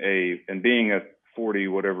being a 40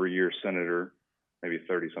 whatever year senator, maybe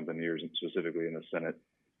 30 something years specifically in the Senate.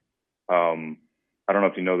 I don't know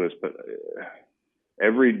if you know this, but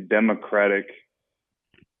every Democratic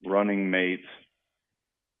running mate,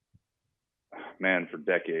 man, for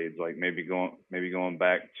decades, like maybe going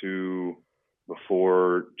back to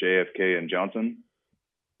before JFK and Johnson,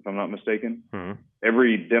 if I'm not mistaken. Mm-hmm.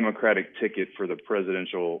 Every Democratic ticket for the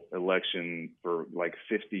presidential election for like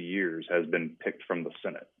 50 years has been picked from the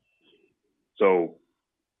Senate. So,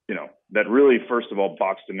 you know, that really, first of all,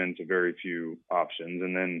 boxed him into very few options.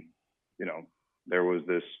 And then, you know, there was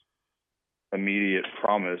this immediate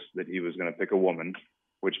promise that he was going to pick a woman,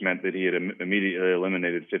 which meant that he had immediately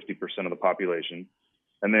eliminated 50% of the population.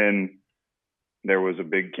 And then there was a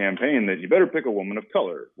big campaign that you better pick a woman of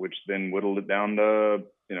color, which then whittled it down to,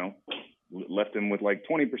 you know, left him with like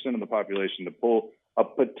 20% of the population to pull a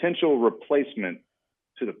potential replacement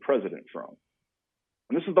to the president from.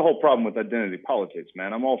 And this is the whole problem with identity politics,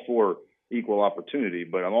 man. I'm all for equal opportunity,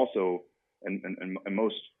 but I'm also, and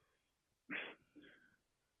most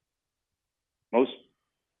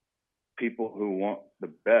people who want the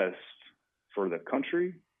best for the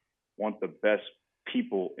country want the best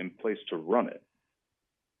people in place to run it.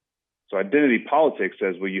 So identity politics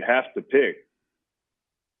says, well, you have to pick,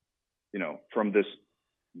 you know, from this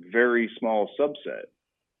very small subset,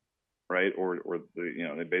 right? Or the, you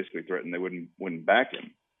know, they basically threatened they wouldn't back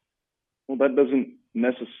him. Well, that doesn't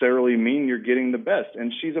necessarily mean you're getting the best.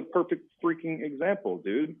 And she's a perfect freaking example,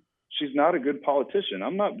 dude. She's not a good politician.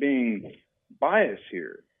 I'm not being biased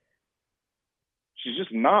here. She's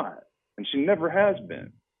just not. and she never has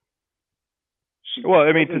been. Well,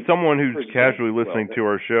 I mean, to someone who's casually listening to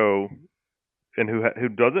our show and who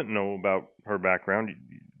doesn't know about her background,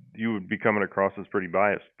 you would be coming across as pretty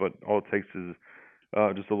biased. But all it takes is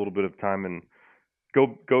just a little bit of time and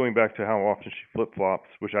going back to how often she flip flops,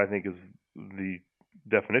 which I think is the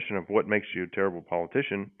definition of what makes you a terrible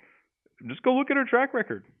politician. Just go look at her track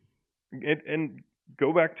record and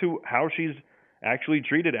go back to how she's actually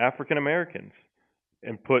treated African Americans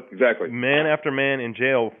and put man after man in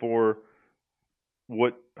jail for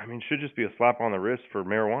what, I mean, should just be a slap on the wrist for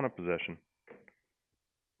marijuana possession.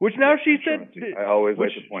 Which now she said, I always like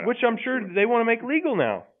to point out, which I'm sure they want to make legal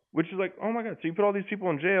now. Which is like, oh my God, so you put all these people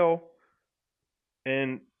in jail,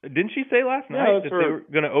 and didn't she say last night that they were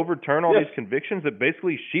going to overturn all these convictions, that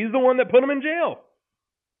basically she's the one that put them in jail?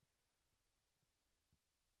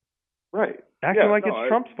 Right. Acting like it's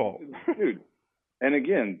Trump's fault. Dude. And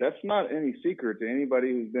again, that's not any secret to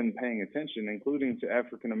anybody who's been paying attention, including to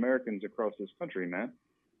African Americans across this country, man.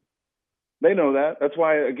 They know that. That's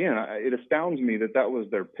why, again, it astounds me that was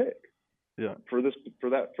their pick. Yeah. For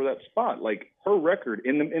that spot, like her record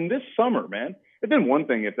in this summer, man. It'd been one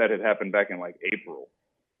thing if that had happened back in like April,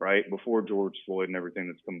 right, before George Floyd and everything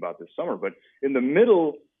that's come about this summer. But in the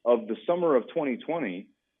middle of the summer of 2020,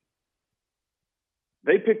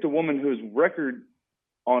 they picked a woman whose record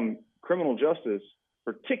on criminal justice,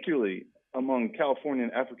 particularly among Californian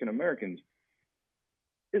African Americans,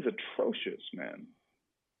 is atrocious, man.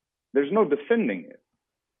 There's no defending it.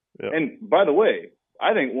 Yep. And by the way,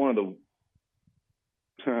 I think one of the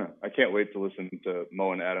I can't wait to listen to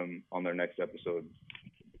Mo and Adam on their next episode,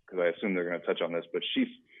 because I assume they're going to touch on this. But she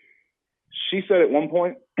said at one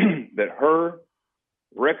point that her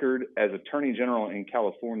record as Attorney General in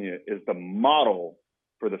California is the model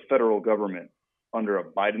for the federal government under a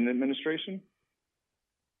Biden administration.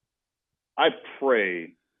 I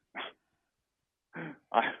pray,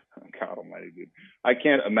 God almighty, dude. I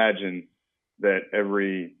can't imagine that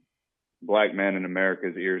every black man in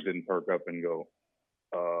America's ears didn't perk up and go,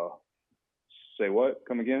 say what?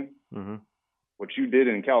 Come again? Mm-hmm. What you did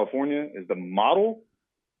in California is the model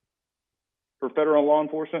for federal law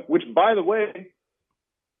enforcement, which, by the way,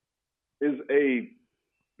 is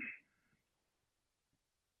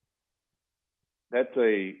it's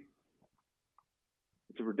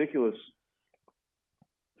a ridiculous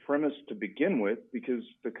premise to begin with, because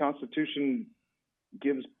the Constitution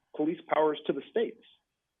gives police powers to the states.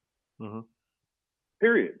 Mm-hmm.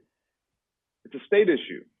 Period. It's a state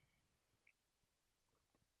issue.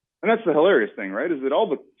 And that's the hilarious thing, right? Is that all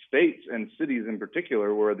the states and cities in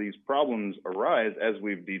particular where these problems arise, as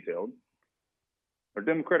we've detailed, are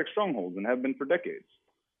Democratic strongholds and have been for decades.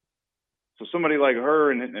 So somebody like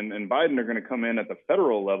her and Biden are going to come in at the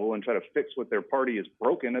federal level and try to fix what their party is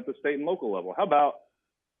broken at the state and local level. How about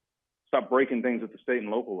stop breaking things at the state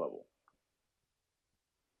and local level?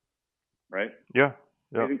 Right? Yeah.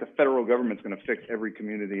 I think the federal government's going to fix every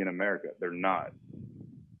community in America. They're not.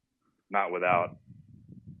 Not without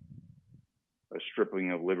a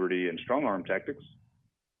stripping of liberty and strong arm tactics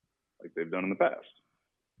like they've done in the past.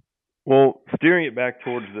 Well, steering it back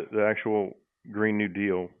towards the actual Green New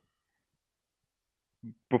Deal,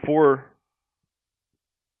 before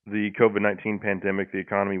the COVID-19 pandemic, the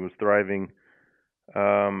economy was thriving.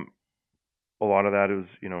 A lot of that is,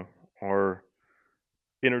 our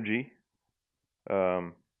energy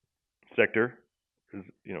sector is,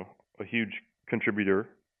 a huge contributor.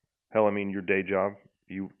 Hell, I mean, your day job,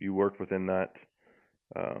 you work within that,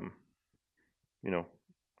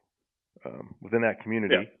 within that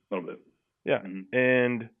community. Yeah, a little bit. Yeah. Mm-hmm.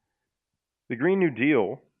 And the Green New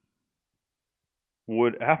Deal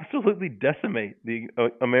would absolutely decimate the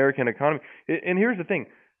American economy. And here's the thing.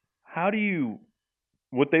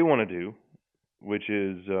 What they want to do, which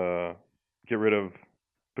is get rid of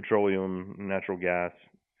petroleum, natural gas,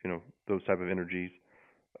 those type of energies,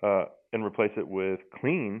 and replace it with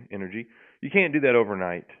clean energy. You can't do that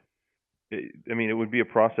overnight. It would be a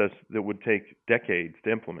process that would take decades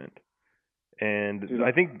to implement. And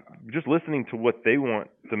I think just listening to what they want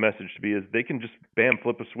the message to be is they can just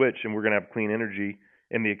flip a switch and we're going to have clean energy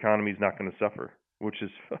and the economy's not going to suffer, which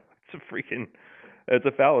is it's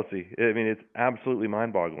a fallacy. It's absolutely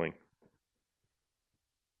mind-boggling.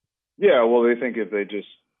 Yeah, well, they think if they just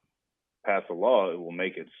pass a law, it will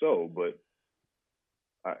make it so, but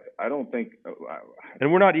I don't think.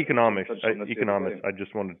 And we're not economists. I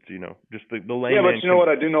just wanted to, just the layman. Yeah, but you know what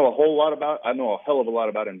I do know a whole lot about? I know a hell of a lot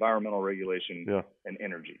about environmental regulation and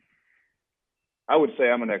energy. I would say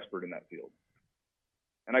I'm an expert in that field.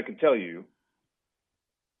 And I can tell you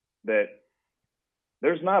that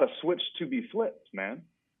there's not a switch to be flipped, man.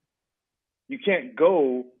 You can't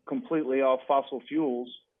go completely off fossil fuels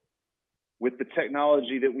with the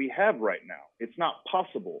technology that we have right now. It's not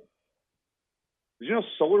possible. Did you know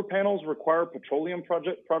solar panels require petroleum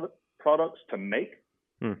products to make?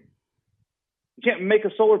 You can't make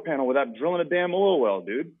a solar panel without drilling a damn oil well,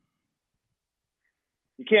 dude.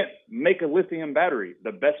 You can't make a lithium battery,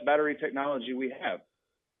 the best battery technology we have,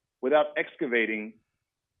 without excavating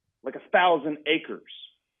like 1,000 acres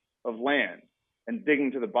of land and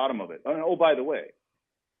digging to the bottom of it. Oh, by the way,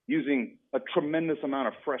 using a tremendous amount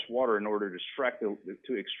of fresh water in order to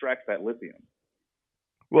extract that lithium.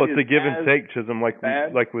 Well, it's a give and take, Chisholm, like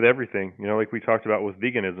with everything. You know, like we talked about with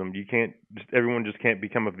veganism. Everyone just can't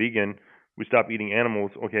become a vegan. We stop eating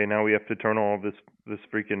animals. Okay, now we have to turn all this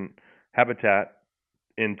freaking habitat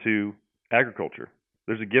into agriculture.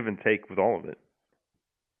 There's a give and take with all of it.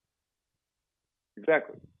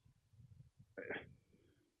 Exactly.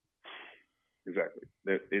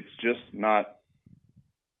 It's just not.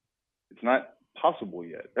 It's not possible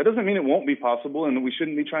yet. That doesn't mean it won't be possible, and we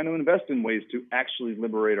shouldn't be trying to invest in ways to actually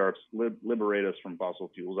liberate us from fossil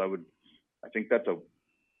fuels. I think that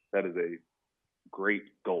is a great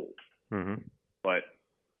goal. Mm-hmm. But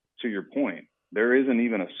to your point, there isn't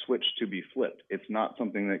even a switch to be flipped. It's not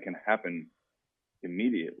something that can happen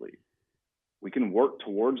immediately. We can work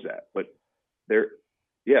towards that, but the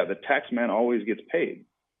tax man always gets paid.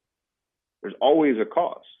 There's always a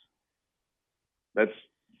cost.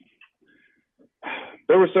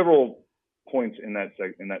 There were several points in that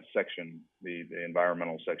section, the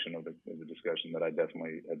environmental section of the discussion, that I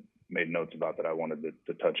definitely had made notes about that I wanted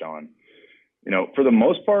to touch on. You know, for the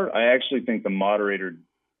most part, I actually think the moderator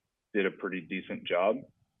did a pretty decent job.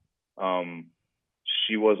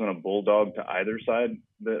 She wasn't a bulldog to either side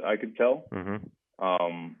that I could tell. Mm-hmm.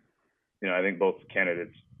 You know, I think both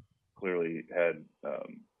candidates clearly had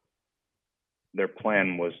their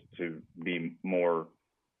plan was to be more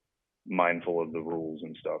mindful of the rules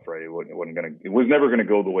and stuff, right? It was never gonna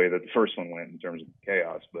go the way that the first one went in terms of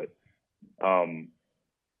chaos. But you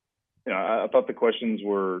know, I thought the questions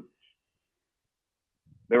were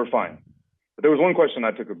fine. But there was one question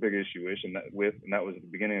I took a big issue with, and that was at the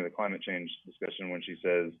beginning of the climate change discussion, when she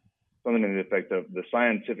says something to the effect of, the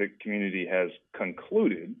scientific community has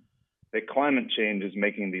concluded that climate change is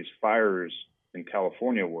making these fires in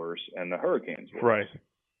California worse and the hurricanes worse. Right.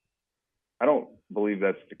 I don't believe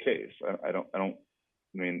that's the case. I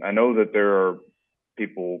mean, I know that there are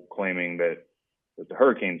people claiming that the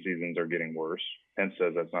hurricane seasons are getting worse. Pence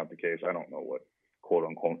says that's not the case. I don't know what quote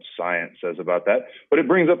unquote science says about that. But it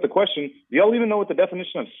brings up the question, do y'all even know what the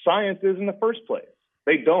definition of science is in the first place?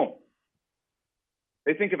 They don't.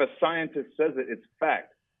 They think if a scientist says it, it's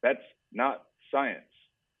fact. That's not science.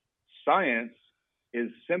 Science is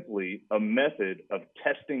simply a method of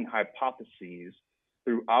testing hypotheses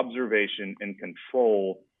through observation and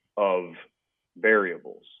control of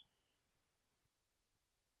variables.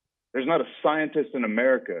 There's not a scientist in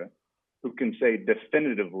America who can say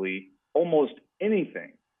definitively almost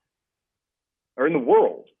anything, or in the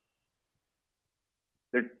world.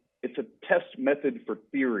 It's a test method for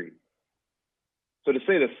theory. So to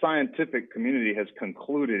say the scientific community has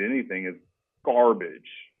concluded anything is garbage.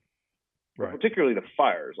 Right. Particularly the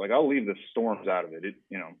fires. Like, I'll leave the storms out of it.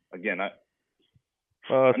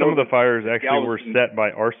 Some of the fires actually were set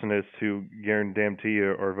by arsonists who guarantee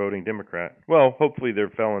you are voting Democrat. Well, hopefully they're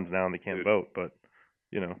felons now and they can't vote, but,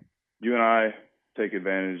 you know. You and I take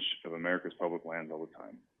advantage of America's public lands all the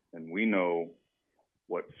time, and we know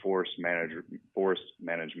what forest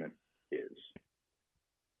management is.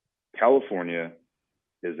 California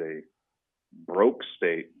is a broke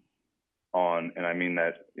state and I mean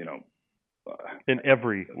that, you know, in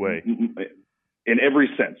every way. In every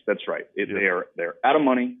sense, that's right. They're out of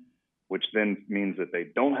money, which then means that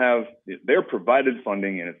they're provided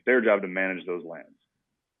funding, and it's their job to manage those lands.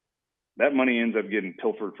 That money ends up getting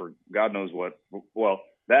pilfered for God knows what. Well,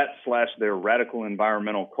 that / their radical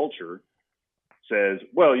environmental culture says,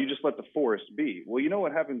 well, you just let the forest be. Well, you know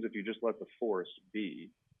what happens if you just let the forest be?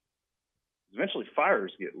 Eventually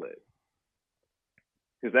fires get lit,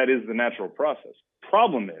 because that is the natural process.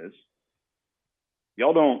 Problem is,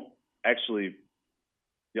 y'all don't actually,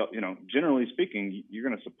 you know, generally speaking, you're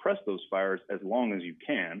going to suppress those fires as long as you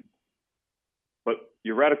can. But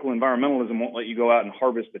your radical environmentalism won't let you go out and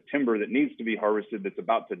harvest the timber that needs to be harvested, that's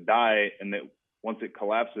about to die, and that once it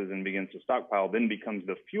collapses and begins to stockpile, then becomes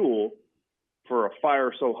the fuel for a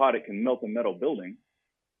fire so hot it can melt a metal building,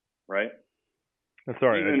 right?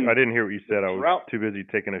 Sorry, I didn't hear what you said. I was too busy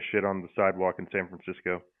taking a shit on the sidewalk in San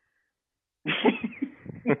Francisco.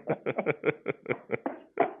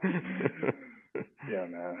 Yeah,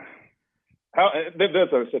 man.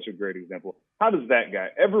 That's such a great example. How does that guy?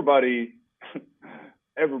 Everybody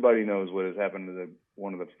knows what has happened to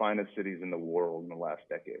one of the finest cities in the world in the last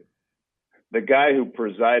decade. The guy who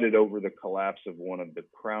presided over the collapse of one of the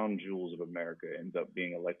crown jewels of America ends up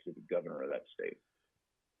being elected the governor of that state.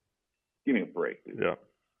 Give me a break, dude. Yeah.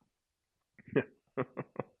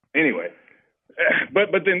 Anyway,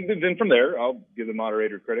 but then from there, I'll give the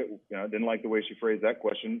moderator credit. I didn't like the way she phrased that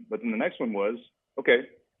question. But then the next one was, okay,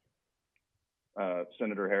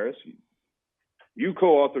 Senator Harris, you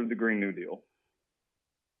co-authored the Green New Deal.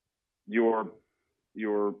 Your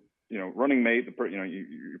running mate,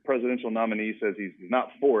 your presidential nominee says he's not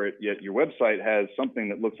for it, yet your website has something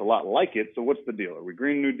that looks a lot like it. So what's the deal? Are we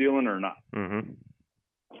Green New Dealing or not? Mm-hmm.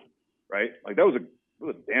 Right? Like that was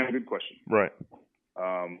a damn good question. Right.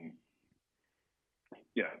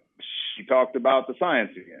 She talked about the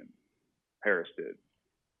science again. Harris did.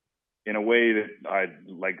 In a way that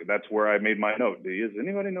that's where I made my note. Does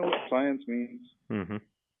anybody know what science means? Mm-hmm.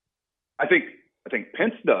 I think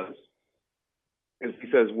Pence does. Is he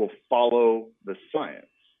says we'll follow the science.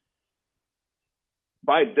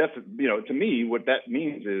 To me, what that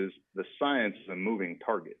means is the science is a moving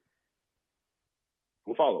target.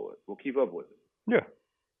 We'll follow it. We'll keep up with it. Yeah.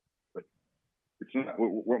 But it's not.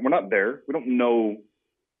 We're not there. We don't know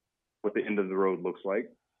what the end of the road looks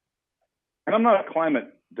like. And I'm not a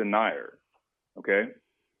climate denier. Okay.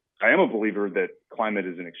 I am a believer that climate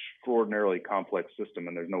is an extraordinarily complex system,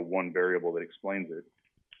 and there's no one variable that explains it.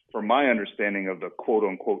 From my understanding of the quote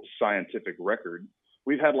unquote scientific record,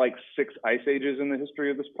 we've had like 6 ice ages in the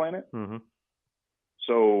history of this planet. Mm-hmm.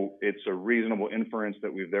 So it's a reasonable inference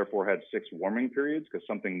that we've therefore had 6 warming periods because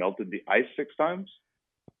something melted the ice 6 times,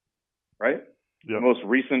 right? Yep. The most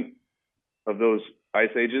recent of those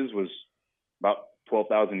ice ages was about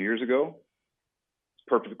 12,000 years ago. It's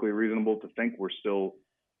perfectly reasonable to think we're still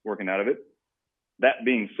working out of it. That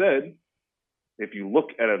being said, if you look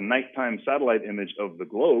at a nighttime satellite image of the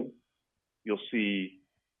globe, you'll see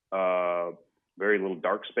very little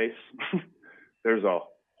dark space. There's a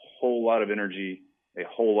whole lot of energy, a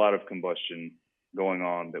whole lot of combustion going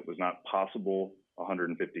on that was not possible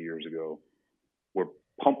 150 years ago. We're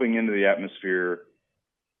pumping into the atmosphere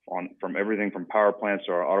from everything from power plants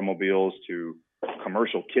to our automobiles to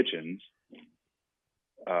commercial kitchens,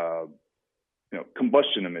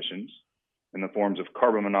 combustion emissions in the forms of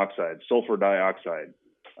carbon monoxide, sulfur dioxide,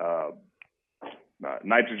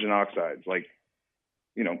 nitrogen oxides,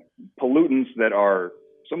 pollutants that are,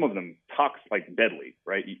 some of them toxic, like deadly,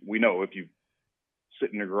 right? We know if you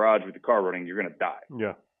sit in your garage with the car running, you're going to die.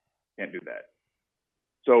 Yeah. Can't do that.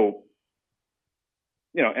 So,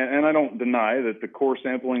 and I don't deny that the core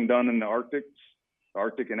sampling done in the Arctic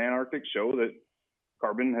and Antarctic show that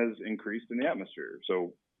carbon has increased in the atmosphere.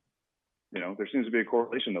 So, there seems to be a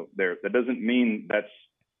correlation there. That doesn't mean that's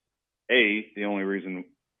the only reason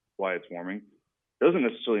why it's warming. Doesn't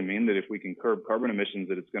necessarily mean that if we can curb carbon emissions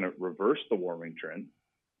that it's going to reverse the warming trend.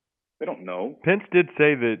 They don't know. Pence did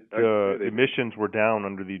say that emissions were down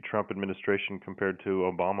under the Trump administration compared to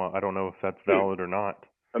Obama. I don't know if that's valid or not.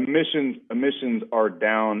 Emissions are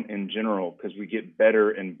down in general because we get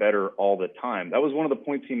better and better all the time. That was one of the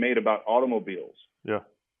points he made about automobiles. Yeah.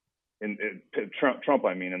 Trump,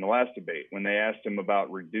 in the last debate, when they asked him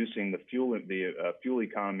about reducing the fuel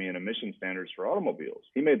economy and emission standards for automobiles,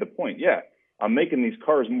 he made the point, I'm making these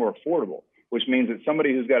cars more affordable, which means that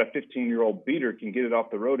somebody who's got a 15-year-old beater can get it off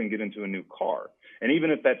the road and get into a new car. And even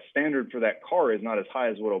if that standard for that car is not as high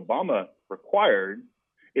as what Obama required,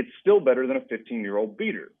 it's still better than a 15-year-old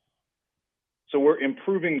beater. So we're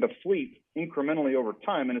improving the fleet incrementally over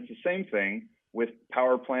time, and it's the same thing with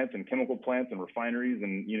power plants and chemical plants and refineries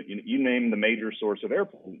and you name the major source of air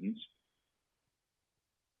pollutants.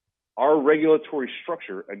 Our regulatory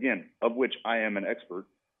structure, again, of which I am an expert,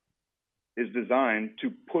 is designed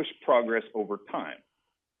to push progress over time.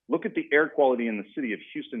 Look at the air quality in the city of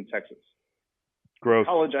Houston, Texas. Gross. In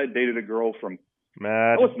college, I dated a girl from...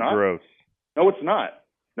 Mad No, it's not. Gross. No, it's not.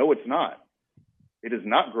 No, it's not. It is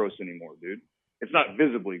not gross anymore, dude. It's not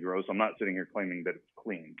visibly gross. I'm not sitting here claiming that it's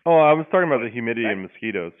clean. Oh, I was talking about the humidity and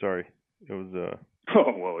mosquitoes. Sorry. It was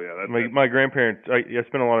Oh, well, yeah. My grandparents, I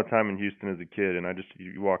spent a lot of time in Houston as a kid, and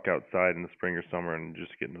you walk outside in the spring or summer and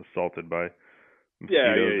just getting assaulted by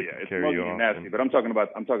mosquitoes that can carry you off. It's nasty, but I'm talking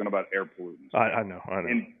about air pollutants. I know.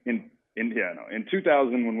 In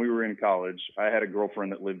 2000, when we were in college, I had a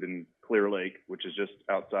girlfriend that lived in Clear Lake, which is just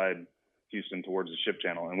outside Houston towards the Ship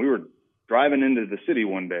Channel, and we were driving into the city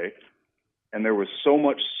one day, and there was so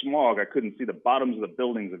much smog I couldn't see the bottoms of the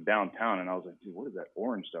buildings of downtown, and I was like, dude, what is that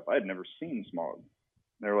orange stuff? I had never seen smog. And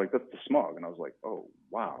they were like, that's the smog, and I was like, oh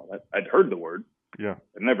wow, I'd heard the word, yeah,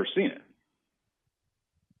 I'd never seen it.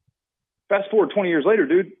 Fast forward 20 years later,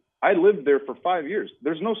 dude, I lived there for 5 years.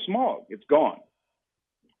 There's no smog. It's gone.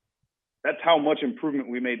 That's how much improvement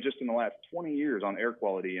we made just in the last 20 years on air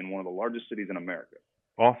quality in one of the largest cities in America.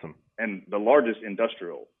 Awesome. And the largest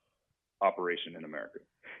industrial operation in America.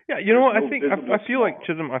 Yeah, you know what? I feel like,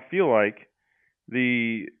 Chisholm, I feel like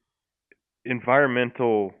the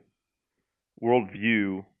environmental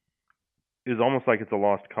worldview is almost like it's a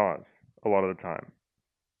lost cause a lot of the time.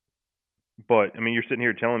 But, I mean, you're sitting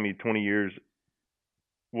here telling me 20 years,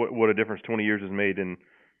 what a difference 20 years has made in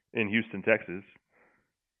Houston, Texas.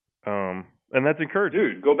 And that's encouraging.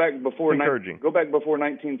 Dude, go back before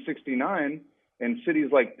 1969, and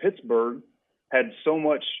cities like Pittsburgh had so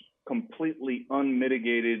much completely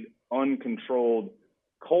unmitigated, uncontrolled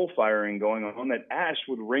coal firing going on that ash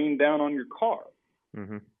would rain down on your car.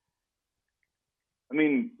 Mm-hmm. I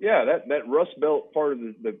mean, yeah, that Rust Belt part of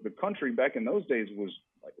the country back in those days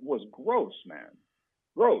was gross, man.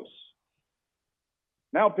 Gross.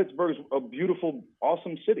 Now Pittsburgh's a beautiful,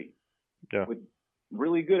 awesome city. Yeah. With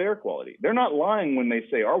really good air quality. They're not lying when they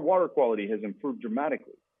say our water quality has improved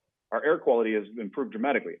dramatically. Our air quality has improved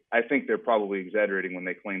dramatically. I think they're probably exaggerating when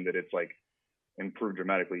they claim that it's like improved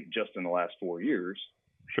dramatically just in the last 4 years.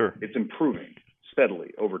 Sure. It's improving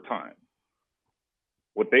steadily over time.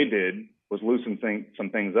 What they did was loosen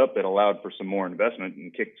some things up that allowed for some more investment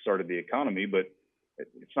and kick-started the economy, but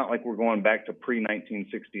it's not like we're going back to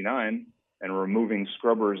pre-1969 and removing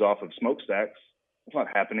scrubbers off of smokestacks. It's not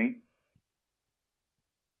happening.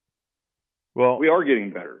 Well, we are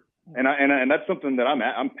getting better, and that's something that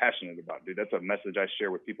I'm passionate about, dude. That's a message I share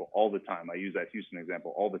with people all the time. I use that Houston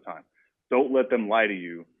example all the time. Don't let them lie to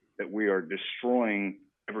you that we are destroying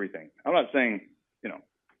everything. I'm not saying,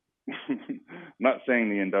 I'm not saying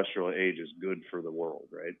the industrial age is good for the world,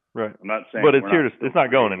 right? Right. I'm not saying, but it's here. It's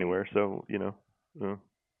not going anywhere. So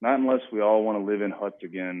Not unless we all want to live in huts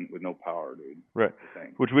again with no power, dude. Right.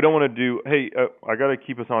 Which we don't want to do. Hey, I got to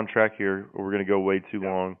keep us on track here, or we're going to go way too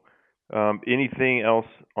long. Anything else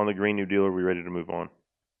on the Green New Deal? Are we ready to move on?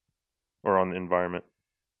 Or on the environment?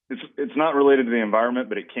 It's not related to the environment,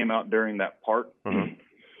 but it came out during that part. Mm-hmm.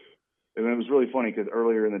 And it was really funny because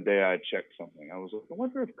earlier in the day I checked something. I was like, I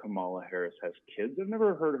wonder if Kamala Harris has kids. I've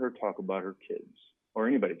never heard her talk about her kids or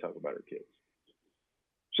anybody talk about her kids.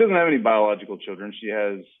 She doesn't have any biological children. She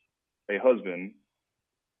has a husband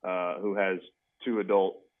who has 2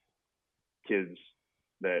 adult kids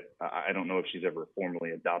that I don't know if she's ever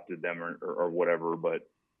formally adopted them or whatever, but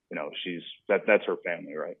that's her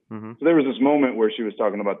family, right? Mm-hmm. So there was this moment where she was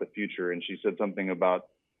talking about the future, and she said something about,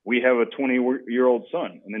 we have a 20-year-old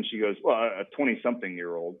son, and then she goes, well, a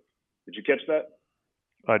 20-something-year-old. Did you catch that?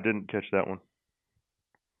 I didn't catch that one.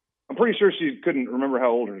 I'm pretty sure she couldn't remember how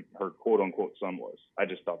old her quote-unquote son was. I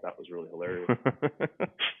just thought that was really hilarious.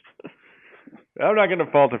 I'm not going to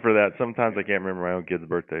fault her for that. Sometimes I can't remember my own kids'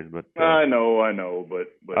 birthdays, but I know, but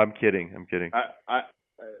I'm kidding.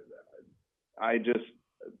 I just,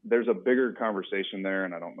 there's a bigger conversation there,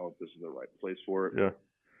 and I don't know if this is the right place for it. Yeah.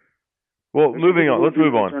 Well, moving on. Let's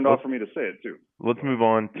move on. Turned off for me to say it too. Let's move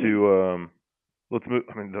on to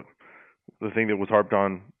I mean, the thing that was harped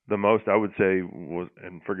on the most, I would say, was,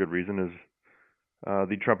 and for good reason, is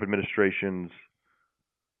the Trump administration's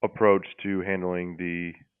approach to handling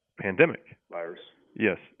the pandemic. Virus.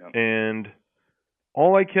 Yes. Yep. And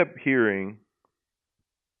all I kept hearing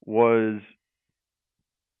was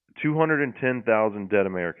 210,000 dead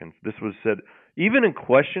Americans. This was said, even in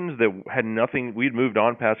questions that had nothing, we'd moved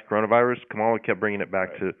on past coronavirus, Kamala kept bringing it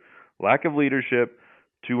back to lack of leadership,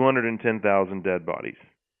 210,000 dead bodies.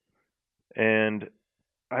 And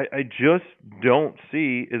I just don't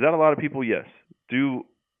see, is that a lot of people? Yes.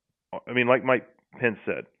 I mean, like Mike Pence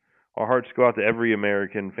said, our hearts go out to every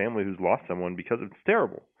American family who's lost someone because it's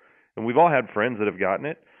terrible. And we've all had friends that have gotten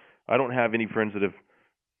it. I don't have any friends that have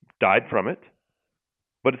died from it,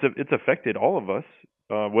 but it's affected all of us.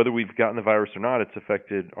 Whether we've gotten the virus or not, it's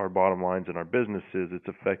affected our bottom lines and our businesses. It's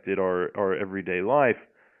affected our everyday life.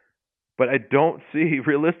 But I don't see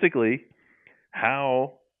realistically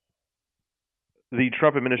how the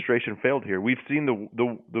Trump administration failed here. We've seen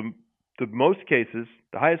the most cases,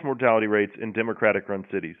 the highest mortality rates in Democratic-run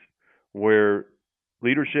cities, where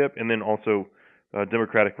leadership and then also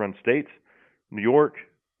Democratic-run states. New York,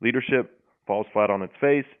 leadership falls flat on its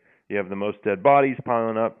face. You have the most dead bodies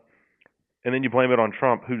piling up. And then you blame it on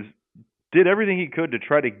Trump, who did everything he could to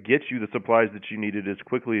try to get you the supplies that you needed as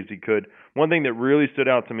quickly as he could. One thing that really stood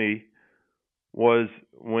out to me was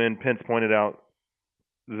when Pence pointed out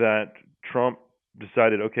that Trump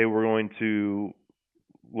decided, okay, we're going to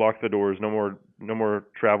lock the doors, no more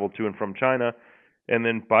travel to and from China. And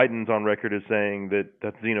then Biden's on record as saying that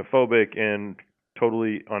that's xenophobic and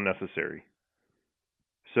totally unnecessary.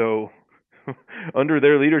 So under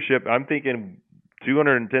their leadership, I'm thinking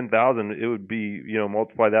 210,000. It would be,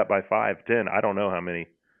 multiply that by 5, 10. I don't know how many.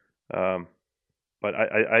 But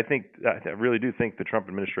I really do think the Trump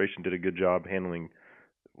administration did a good job handling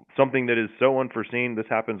something that is so unforeseen. This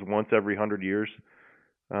happens once every 100 years.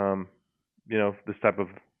 This type of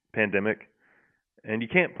pandemic, and you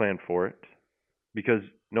can't plan for it because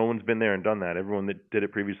no one's been there and done that. Everyone that did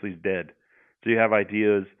it previously is dead. So you have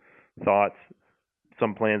ideas, thoughts,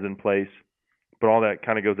 some plans in place, but all that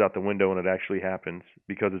kind of goes out the window when it actually happens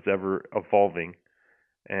because it's ever evolving.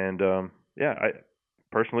 And I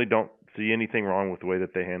personally don't see anything wrong with the way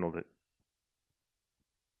that they handled it.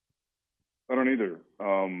 I don't either.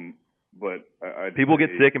 But people get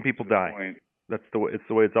sick and people die. That's the way. It's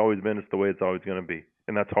the way it's always been. It's the way it's always going to be.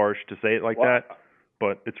 And that's harsh to say it like that,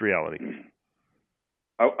 but it's reality.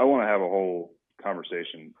 I want to have a whole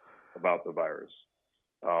conversation about the virus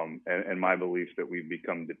and my belief that we've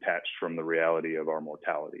become detached from the reality of our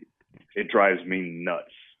mortality. It drives me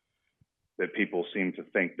nuts that people seem to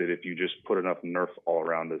think that if you just put enough Nerf all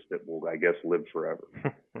around us that we'll, I guess, live forever.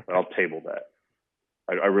 But I'll table that.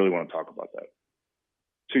 I really want to talk about that.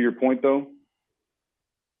 To your point, though,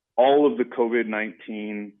 all of the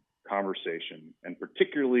COVID-19 conversation, and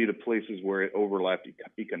particularly the places where it overlapped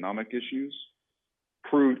economic issues,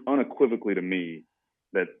 proved unequivocally to me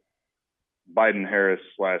that Biden-Harris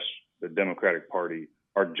 / the Democratic Party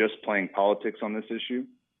are just playing politics on this issue.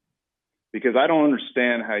 Because I don't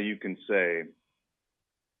understand how you can say,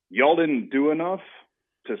 y'all didn't do enough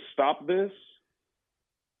to stop this,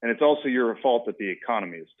 and it's also your fault that the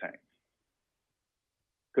economy is tanked.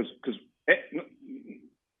 Because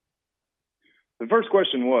the first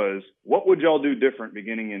question was, what would y'all do different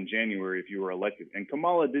beginning in January if you were elected? And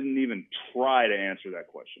Kamala didn't even try to answer that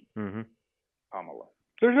question. Mm-hmm. Kamala.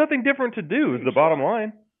 There's nothing different to do is the bottom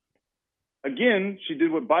line. Again, she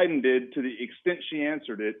did what Biden did to the extent she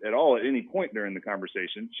answered it at all at any point during the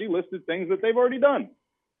conversation. She listed things that they've already done.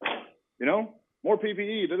 More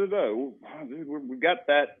PPE, We got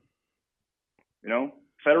that,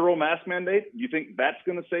 federal mask mandate. You think that's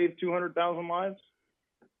going to save 200,000 lives?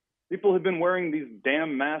 People have been wearing these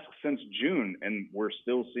damn masks since June, and we're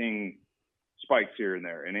still seeing spikes here and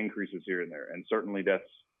there and increases here and there. And certainly deaths,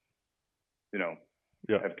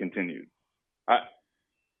 have continued.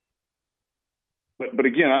 But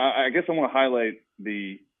again, I guess I want to highlight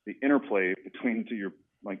the interplay between, you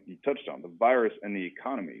touched on, the virus and the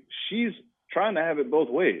economy. She's trying to have it both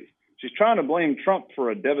ways. She's trying to blame Trump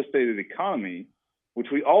for a devastated economy,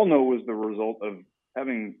 which we all know was the result of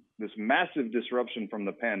having this massive disruption from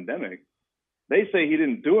the pandemic. They say he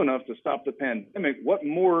didn't do enough to stop the pandemic. What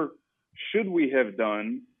more should we have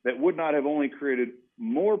done that would not have only created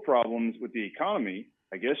more problems with the economy?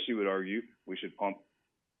 I guess she would argue we should pump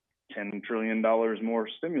 $10 trillion more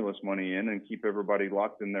stimulus money in and keep everybody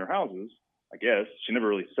locked in their houses. I guess she never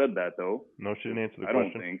really said that, though. No, she didn't answer the question. I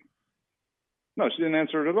don't think. No, she didn't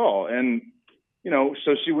answer it at all. And,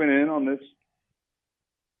 so she went in on this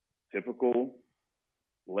typical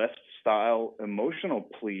left style emotional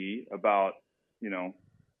plea about,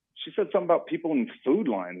 she said something about people in food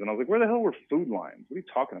lines. And I was like, where the hell were food lines? What are you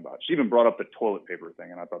talking about? She even brought up the toilet paper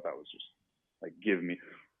thing. And I thought that was just give me,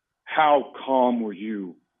 how calm were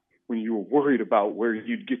you when you were worried about where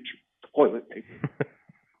you'd get your toilet paper?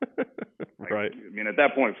 Right. At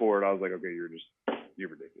that point forward, I was like, okay, you're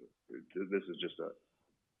ridiculous. This is just a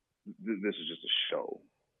show.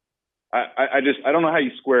 I don't know how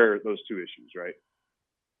you square those two issues, right?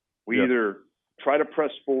 We either try to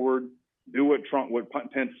press forward, do what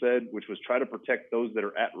Pence said, which was try to protect those that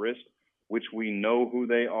are at risk, which we know who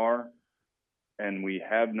they are, and we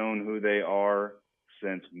have known who they are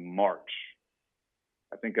since March.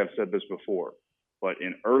 I think I've said this before, but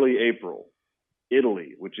in early April,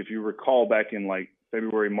 Italy, which if you recall back in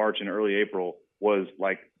February, March, and early April was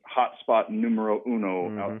hotspot numero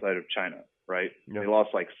uno outside of China, right? Yep. They lost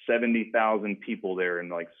 70,000 people there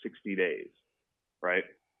in 60 days, right?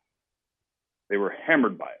 They were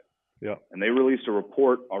hammered by it. Yeah. And they released a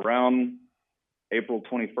report around April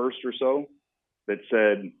 21st or so that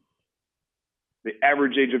said the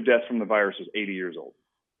average age of death from the virus was 80 years old.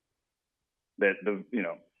 That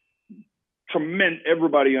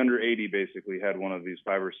everybody under 80 basically had one of these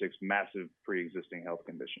 5 or 6 massive pre-existing health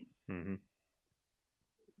conditions. Mm-hmm.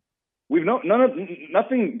 We've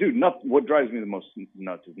nothing, dude. What drives me the most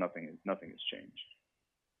nuts is nothing has changed.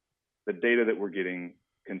 The data that we're getting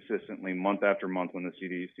consistently month after month when the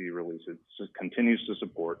CDC releases just continues to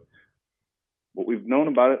support what we've known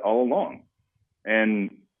about it all along.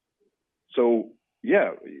 And so,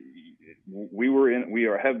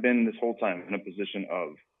 have been this whole time in a position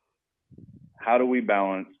of how do we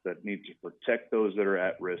balance that need to protect those that are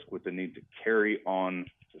at risk with the need to carry on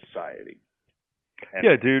society? And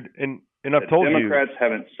yeah, dude, and I've told you, Democrats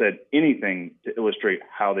haven't said anything to illustrate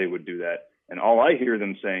how they would do that, and all I hear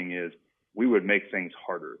them saying is we would make things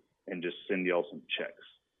harder and just send y'all some checks.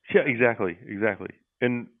 Yeah, exactly.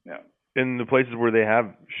 And in the places where they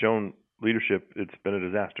have shown leadership, it's been a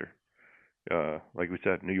disaster. Like we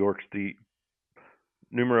said, New York's the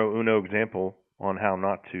numero uno example on how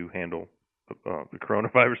not to handle the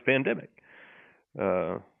coronavirus pandemic.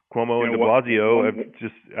 Cuomo and de Blasio have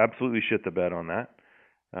just absolutely shit the bed on that.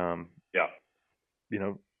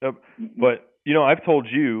 But I've told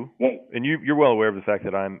you, and you're well aware of the fact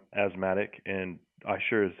that I'm asthmatic, and I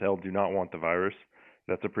sure as hell do not want the virus.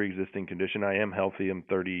 That's a pre-existing condition. I am healthy. I'm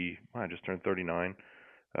 30. I just turned 39.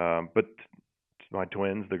 But my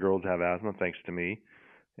twins, the girls, have asthma thanks to me.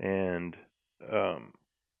 And I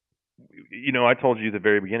told you at the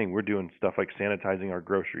very beginning, we're doing stuff like sanitizing our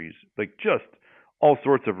groceries, like just all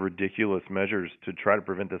sorts of ridiculous measures to try to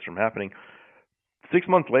prevent this from happening. 6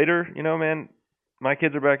 months later, man, my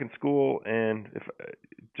kids are back in school, and if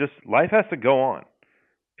just life has to go on.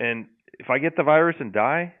 And if I get the virus and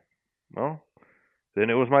die, well, then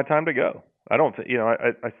it was my time to go. I don't think,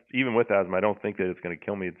 I even with asthma, I don't think that it's going to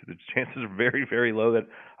kill me. The chances are very, very low that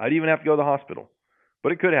I'd even have to go to the hospital.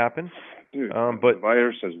 But it could happen. Dude, but the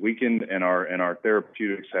virus has weakened, and our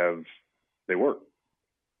therapeutics they work.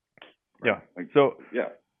 Right? Yeah.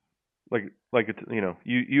 Like it's,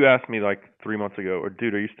 you asked me like 3 months ago, or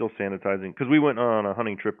dude, are you still sanitizing? Because we went on a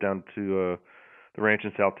hunting trip down to the ranch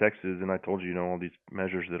in South Texas, and I told you, all these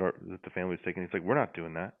measures that the family's taking. He's like, we're not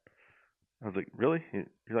doing that. I was like, really?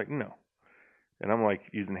 You're like, no. And I'm like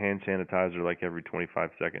using hand sanitizer like every 25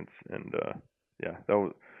 seconds, and that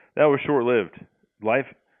was short-lived. Life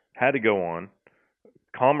had to go on.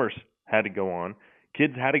 Commerce had to go on.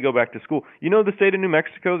 Kids had to go back to school. The state of New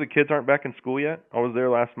Mexico, the kids aren't back in school yet. I was there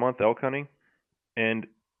last month elk hunting, and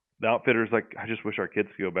the outfitter's like, I just wish our kids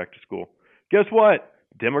could go back to school. Guess what?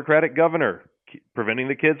 Democratic governor preventing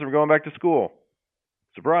the kids from going back to school.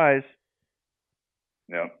 Surprise.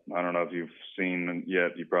 Yeah, I don't know if you've seen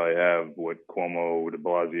yet. You probably have what Cuomo, de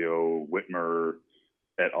Blasio, Whitmer,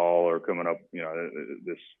 et al. Are coming up.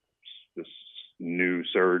 This new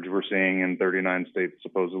surge we're seeing in 39 states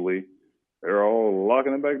supposedly. They're all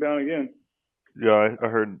locking it back down again. Yeah, I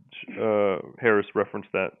heard Harris reference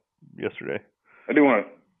that yesterday. I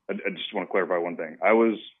just want to clarify one thing.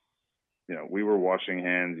 We were washing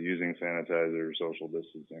hands, using sanitizer, social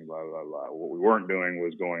distancing, blah, blah, blah. What we weren't doing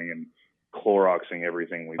was going and Cloroxing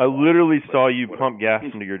everything we bought. I literally saw you pump gas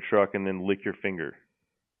into your truck and then lick your finger.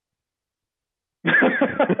 I'm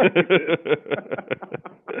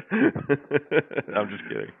just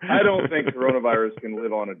kidding. I don't think coronavirus can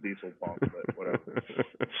live on a diesel pump, but whatever.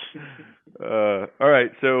 All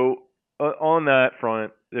right. So on that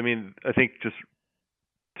front, I think just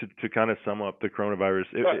to kind of sum up the coronavirus,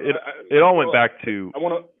 it all went back to.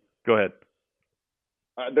 Go ahead.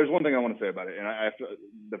 There's one thing I want to say about it, and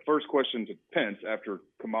the first question to Pence after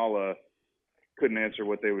Kamala couldn't answer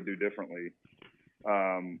what they would do differently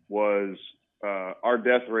was. Our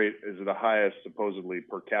death rate is the highest supposedly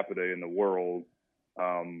per capita in the world,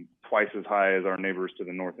 twice as high as our neighbors to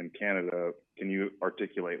the north in Canada. Can you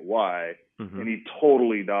articulate why? Mm-hmm. And he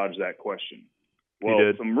totally dodged that question.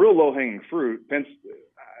 Well, some real low-hanging fruit. Pence,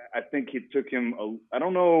 I think it took him, I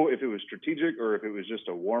don't know if it was strategic or if it was just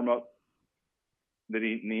a warm-up that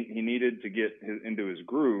he needed to get into his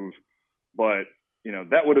groove. But,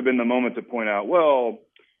 that would have been the moment to point out, well,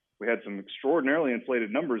 we had some extraordinarily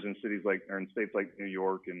inflated numbers in states like New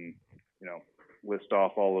York, and list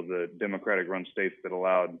off all of the Democratic-run states that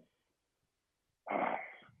allowed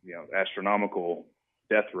astronomical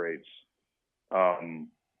death rates. I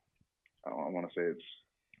want to say it's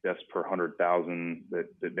deaths per 100,000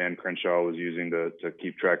 that Dan Crenshaw was using to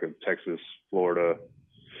keep track of Texas, Florida,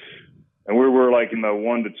 and we were like in the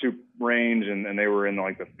 1 to 2 range, and they were in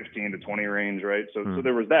like the 15 to 20 range, right? So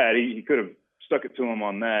there was that. He could have stuck it to him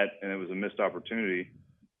on that, and it was a missed opportunity.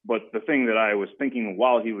 But the thing that I was thinking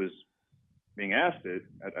while he was being asked it,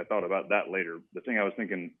 I thought about that later. The thing I was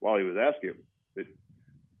thinking while he was asked it, that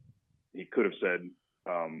he could have said,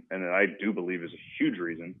 and that I do believe is a huge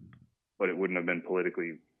reason, but it wouldn't have been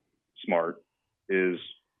politically smart, is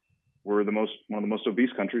we're one of the most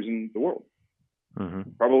obese countries in the world. Mm-hmm.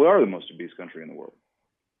 Probably are the most obese country in the world.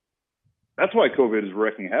 That's why COVID is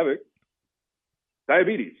wreaking havoc.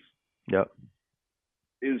 Diabetes. Yep.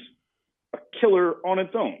 Is a killer on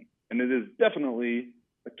its own, and it is definitely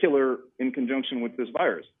a killer in conjunction with this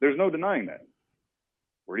virus. There's no denying that.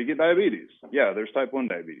 where do you get diabetes? Yeah, there's type 1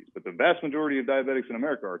 diabetes, but the vast majority of diabetics in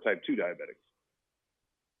America are type 2 diabetics,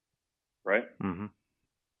 right? Mm-hmm.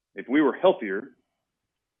 If we were healthier,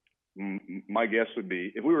 my guess would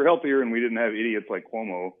be, if we were healthier and we didn't have idiots like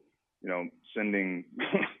Cuomo, sending,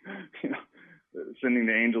 sending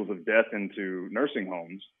the angels of death into nursing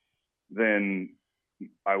homes, then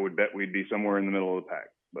I would bet we'd be somewhere in the middle of the pack.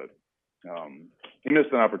 But he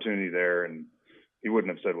missed an opportunity there, and he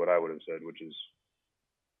wouldn't have said what I would have said, which is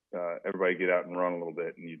everybody get out and run a little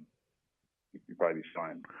bit, and you'd probably be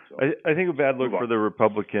fine. So, I think a bad look for the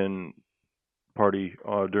Republican Party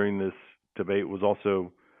during this debate was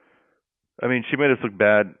also, I mean, she made us look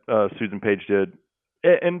bad. Susan Page did,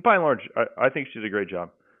 and by and large, I think she did a great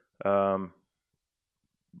job.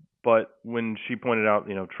 But when she pointed out,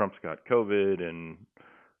 Trump's got COVID and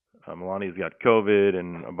Melania's got COVID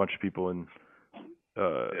and a bunch of people in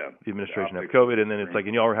the administration have COVID, and then it's like,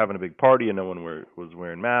 and y'all were having a big party and no one was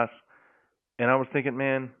wearing masks. And I was thinking,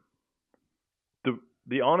 man,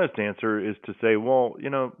 the honest answer is to say, well,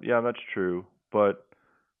 yeah, that's true, but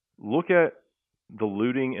look at the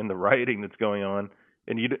looting and the rioting that's going on,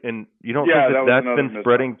 and you don't think that's been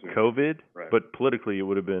spreading COVID, right. But politically it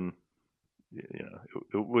would have been, it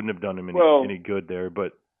wouldn't have done him any good there.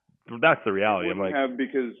 But that's the reality. It wouldn't have,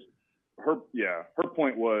 because her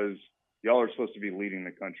point was, y'all are supposed to be leading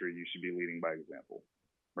the country. You should be leading by example,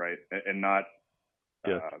 right? And not,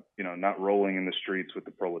 not rolling in the streets with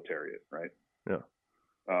the proletariat, right? Yeah.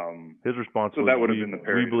 His response was, that would have been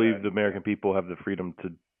we believe the American people have the freedom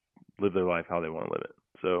to live their life how they want to live it.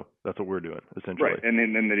 So that's what we're doing, essentially. Right, and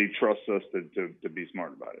then that he trusts us to be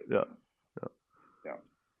smart about it. Yeah.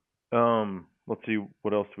 Let's see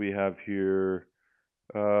what else we have here.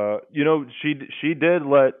 She did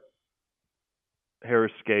let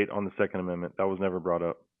Harris skate on the Second Amendment. That was never brought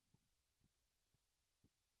up.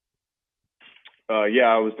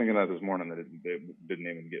 I was thinking that this morning, that it didn't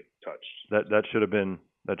even get touched. That should have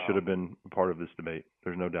been a part of this debate.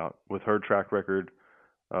 There's no doubt. With her track record,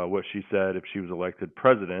 what she said, if she was elected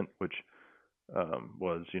president, which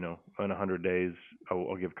was, in 100 days,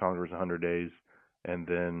 I'll give Congress 100 days, and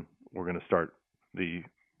then we're going to start the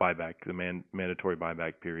buyback, the mandatory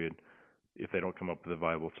buyback period, if they don't come up with a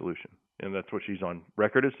viable solution. And that's what she's on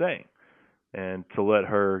record as saying. And to let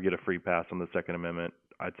her get a free pass on the Second Amendment,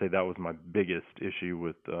 I'd say that was my biggest issue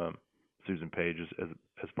with Susan Page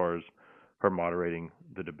as far as her moderating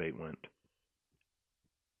the debate went.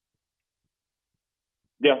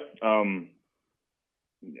 Yeah. I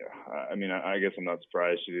mean, I guess I'm not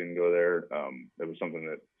surprised she didn't go there. It was something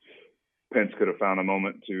that Pence could have found a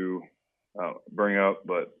moment to bring up,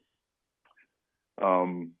 but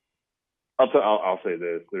I'll say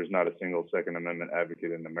this: there's not a single Second Amendment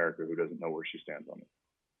advocate in America who doesn't know where she stands on it.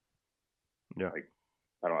 Yeah.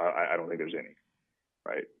 I don't think there's any.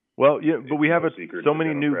 Right. Well, yeah, but we have so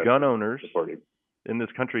many new gun owners in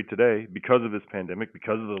this country today because of this pandemic,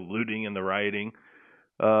 because of the looting and the rioting.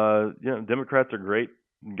 Democrats are great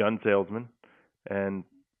gun salesmen, and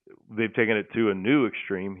they've taken it to a new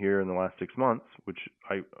extreme here in the last 6 months, which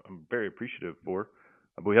I'm very appreciative for.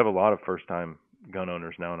 But we have a lot of first-time gun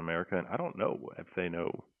owners now in America, and I don't know if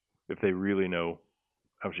they really know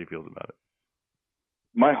how she feels about it.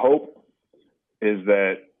 My hope is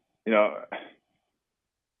that,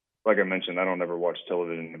 like I mentioned, I don't ever watch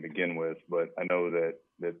television to begin with, but I know that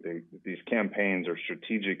these campaigns are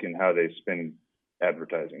strategic in how they spend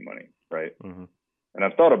advertising money, right? Mm-hmm. And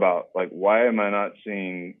I've thought about, why am I not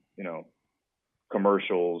seeing,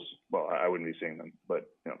 commercials? Well, I wouldn't be seeing them, but,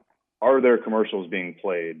 are there commercials being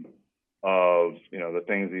played of, the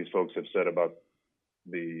things these folks have said about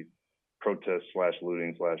the protest /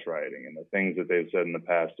 looting / rioting, and the things that they've said in the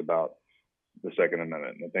past about the Second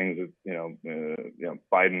Amendment, and the things that,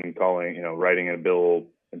 Biden writing a bill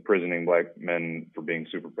imprisoning black men for being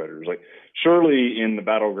super predators. Surely in the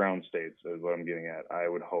battleground states, is what I'm getting at, I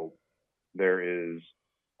would hope there is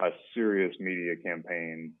a serious media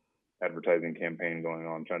campaign, advertising campaign going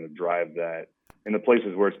on, trying to drive that in the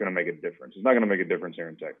places where it's going to make a difference. It's not going to make a difference here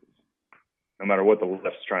in Texas. No matter what the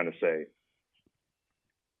left's trying to say,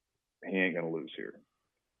 he ain't going to lose here.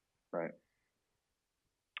 Right?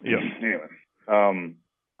 Yeah. Anyway,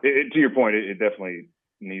 to your point, it definitely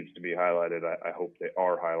needs to be highlighted. I hope they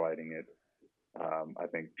are highlighting it. I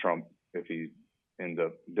think Trump, if he ends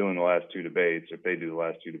up doing the last two debates, if they do the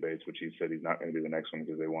last two debates, which he said he's not going to do the next one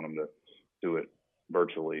because they want him to do it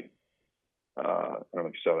virtually. I don't know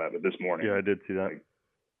if you saw that, but this morning. Yeah, I did see that.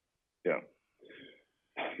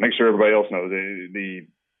 Make sure everybody else knows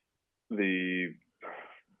the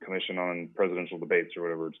Commission on Presidential Debates, or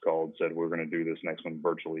whatever it's called, said we're going to do this next one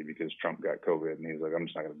virtually because Trump got COVID, and he's like, I'm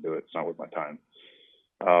just not going to do it. It's not worth my time.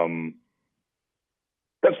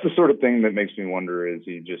 That's the sort of thing that makes me wonder: is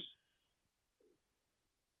he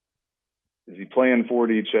playing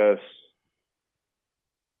 4D chess?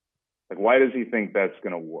 Like, why does he think that's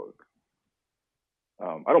going to work?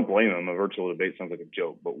 I don't blame him. A virtual debate sounds like a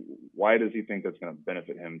joke, but why does he think that's going to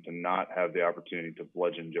benefit him to not have the opportunity to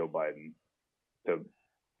bludgeon Joe Biden, to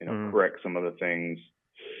correct some of the things?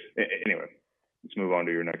 Anyway, let's move on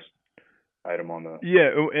to your next item on the. Yeah,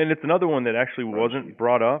 and it's another one that actually wasn't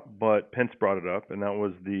brought up, but Pence brought it up, and that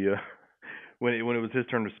was the when it was his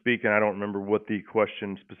turn to speak, and I don't remember what the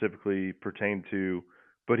question specifically pertained to,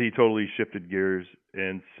 but he totally shifted gears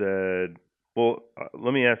and said, "Well,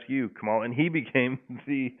 let me ask you, Kamal," and he became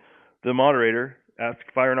the moderator,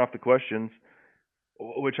 firing off the questions,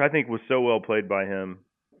 which I think was so well played by him,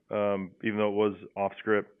 even though it was off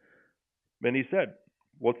script. And he said,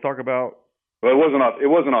 "Let's talk about." Well, it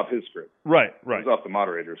wasn't off his script. Right. It was off the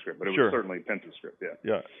moderator's script, but it was certainly Pence's script. Yeah.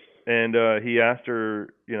 Yeah, and he asked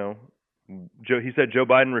her, he said Joe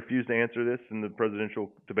Biden refused to answer this in the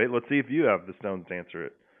presidential debate. Let's see if you have the stones to answer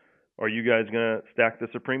it. Are you guys gonna stack the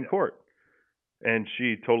Supreme Court? And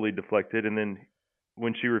she totally deflected, and then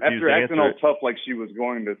when she refused to answer acting all tough, like she was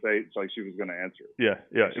going to say, it's like she was going to answer it. Yeah.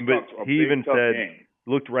 But he even said,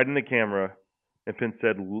 looked right in the camera, and Pence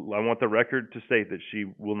said, "I want the record to state that she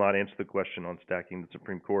will not answer the question on stacking the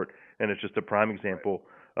Supreme Court." And it's just a prime example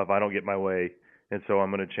of I don't get my way, and so I'm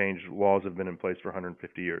going to change laws that have been in place for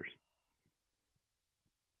 150 years.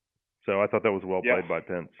 So I thought that was well played by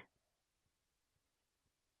Pence.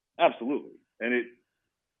 Absolutely. And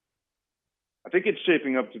I think it's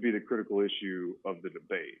shaping up to be the critical issue of the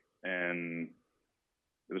debate. And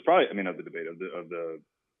it was probably, of the debate, of the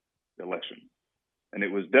election. And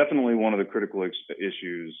it was definitely one of the critical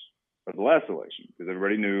issues of the last election, because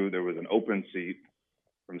everybody knew there was an open seat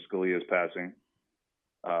from Scalia's passing.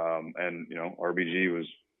 And, RBG was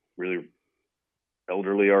really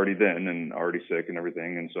elderly already then and already sick and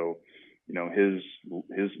everything. And so,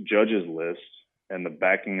 his judges list and the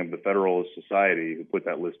backing of the Federalist Society who put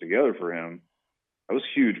that list together for him, that was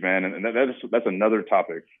huge, man. And that's another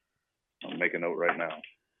topic. I'll make a note right now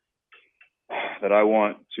that I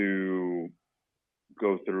want to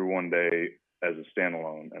go through one day as a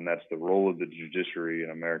standalone, and that's the role of the judiciary in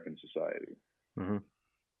American society. Mm-hmm.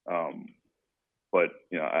 But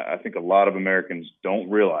I think a lot of Americans don't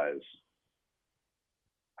realize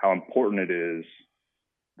how important it is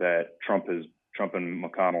that Trump and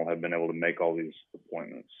McConnell have been able to make all these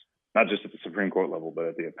appointments, not just at the Supreme Court level, but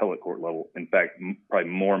at the appellate court level. In fact, probably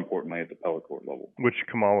more importantly, at the appellate court level. Which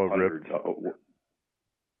Kamala ripped.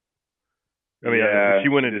 She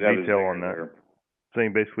went into detail on that,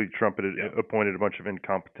 saying basically Trump had appointed a bunch of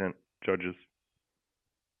incompetent judges.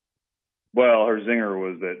 Well, her zinger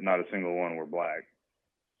was that not a single one were black.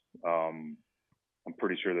 I'm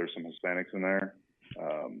pretty sure there's some Hispanics in there.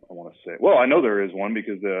 I want to say, well, I know there is one,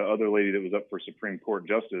 because the other lady that was up for Supreme Court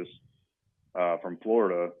justice from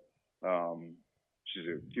Florida, she's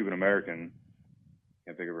a Cuban American.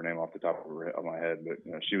 Can't think of her name off the top of my head, but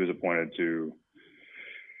she was appointed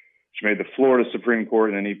she made the Florida Supreme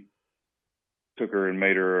Court, and then he took her and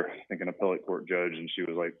made her, I think, an appellate court judge. And she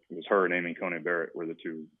was like, it was her and Amy Coney Barrett were the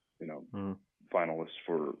two, finalists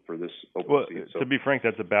for this open seat. So, to be frank,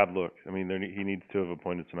 that's a bad look. He needs to have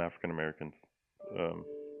appointed some African Americans.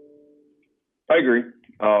 I agree.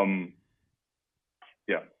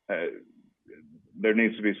 There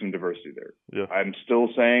needs to be some diversity there. Yeah. I'm still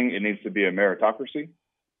saying it needs to be a meritocracy.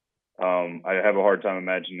 I have a hard time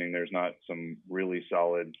imagining there's not some really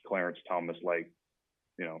solid Clarence Thomas-like,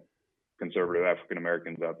 conservative African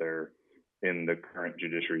Americans out there in the current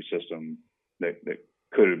judiciary system that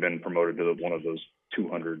could have been promoted to one of those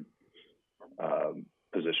 200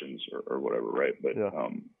 positions or whatever, right? But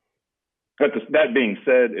that being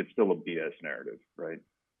said, it's still a BS narrative, right?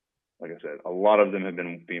 Like I said, a lot of them have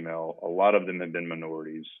been female. A lot of them have been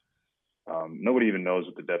minorities. Nobody even knows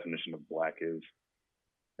what the definition of black is.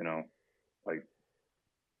 Like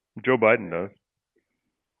Joe Biden does.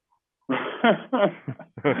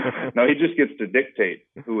 No, he just gets to dictate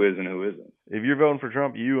who is and who isn't. If you're voting for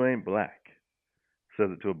Trump, you ain't black. Says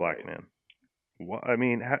it to a black man.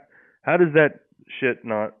 How does that shit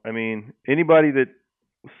not? Anybody that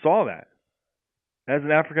saw that as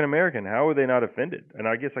an African American, how are they not offended? And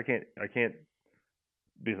I guess I can't,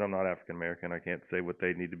 because I'm not African American, I can't say what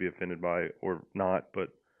they need to be offended by or not. But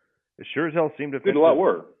it sure as hell seemed offensive. A lot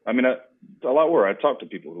were. A lot were. I talked to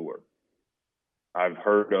people who were. I've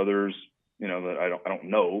heard others, that I don't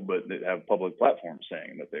know, but that have public platforms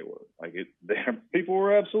saying that they were. People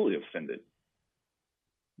were absolutely offended.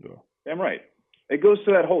 Yeah. Damn right. It goes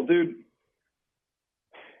to that whole, dude.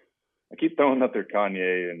 I keep throwing up there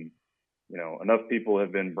Kanye, and enough people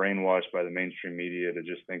have been brainwashed by the mainstream media to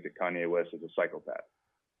just think that Kanye West is a psychopath.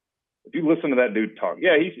 If you listen to that dude talk,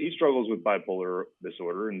 yeah, he struggles with bipolar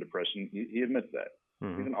disorder and depression. He admits that.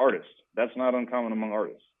 Mm-hmm. He's an artist. That's not uncommon among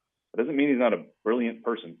artists. It doesn't mean he's not a brilliant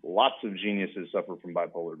person. Lots of geniuses suffer from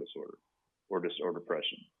bipolar disorder or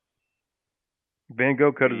depression. Van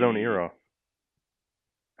Gogh cut his own ear off.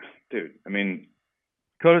 Dude, I mean,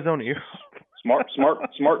 cut his own ear.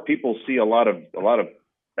 Smart people see a lot of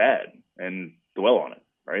bad and dwell on it,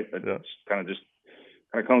 right? That's kind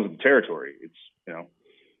of comes with the territory. It's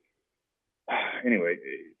anyway.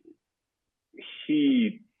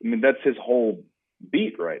 That's his whole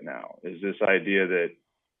beat right now. Is this idea that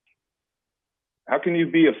how can you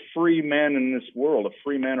be a free man in this world, a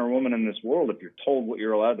free man or woman in this world, if you're told what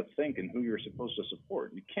you're allowed to think and who you're supposed to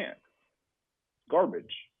support? You can't.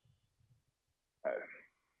 Garbage.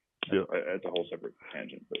 That's a whole separate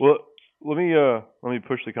tangent. But. Well, let me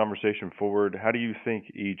push the conversation forward. How do you think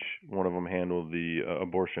each one of them handled the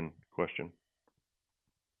abortion question?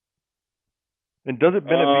 And does it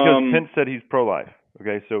benefit, because Pence said he's pro-life,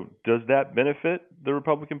 okay, so does that benefit the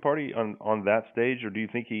Republican Party on that stage, or do you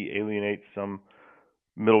think he alienates some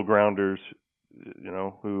middle grounders,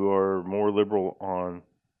 who are more liberal on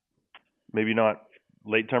maybe not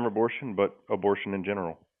late-term abortion, but abortion in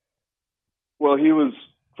general? Well, he was,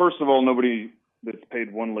 first of all, nobody that's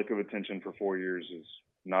paid one lick of attention for 4 years is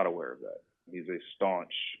not aware of that. He's a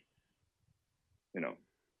staunch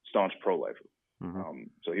pro-lifer. Mm-hmm.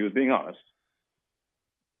 So he was being honest.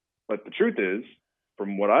 But the truth is,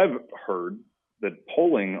 from what I've heard, that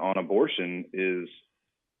polling on abortion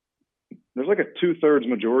there's like a 2/3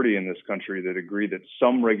 majority in this country that agree that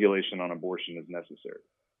some regulation on abortion is necessary.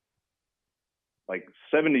 Like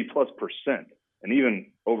 70+%, and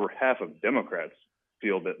even over half of Democrats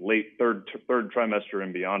feel that late third trimester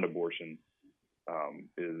and beyond abortion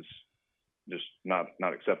is just not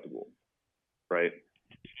acceptable, right?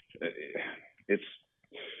 It's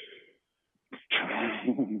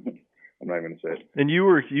I'm not even gonna say it. And you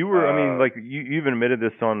were I mean, like you even admitted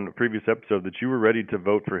this on a previous episode that you were ready to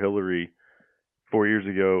vote for Hillary 4 years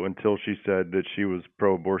ago until she said that she was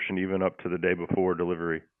pro-abortion even up to the day before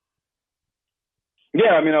delivery.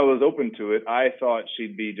 Yeah, I mean, I was open to it. I thought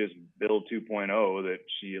she'd be just Bill 2.0, that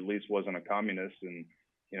she at least wasn't a communist, and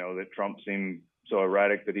that Trump seemed so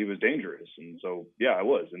erratic that he was dangerous. And so, yeah, I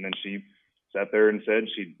was. And then she sat there and said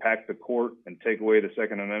she'd pack the court and take away the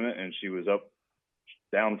Second Amendment, and she was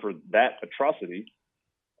down for that atrocity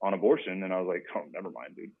on abortion. And I was like, oh, never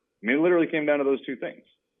mind, dude. I mean, it literally came down to those two things.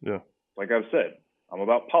 Yeah. Like I've said, I'm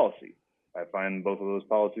about policy. I find both of those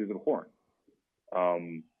policies abhorrent.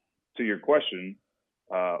 To your question,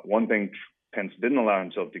 one thing Pence didn't allow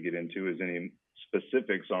himself to get into is any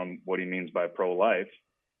specifics on what he means by pro-life,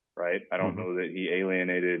 right? I don't know that he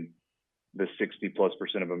alienated the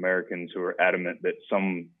 60+% of Americans who are adamant that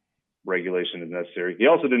some regulation is necessary. He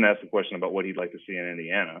also didn't ask the question about what he'd like to see in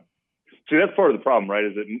Indiana. See, that's part of the problem, right?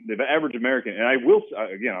 Is that the average American, and I will,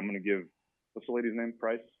 again, I'm going to give, what's the lady's name?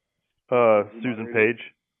 Price? Susan Page.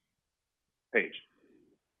 Page.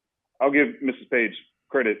 I'll give Mrs. Page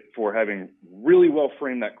credit for having really well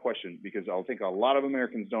framed that question, because I think a lot of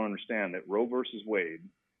Americans don't understand that Roe versus Wade,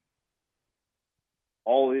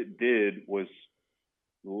 all it did was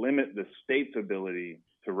limit the state's ability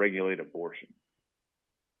to regulate abortion.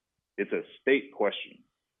 It's a state question.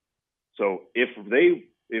 So if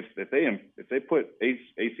they put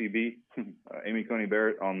ACB, Amy Coney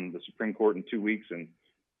Barrett, on the Supreme Court in 2 weeks, and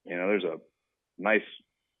there's a nice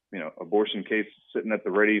abortion case sitting at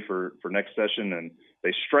the ready for next session, and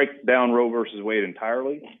they strike down Roe versus Wade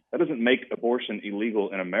entirely, that doesn't make abortion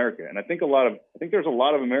illegal in America. And I think there's a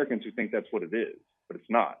lot of Americans who think that's what it is, but it's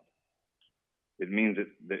not. It means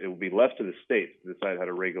that it will be left to the states to decide how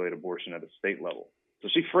to regulate abortion at a state level. So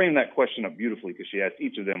she framed that question up beautifully, because she asked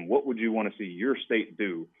each of them, what would you want to see your state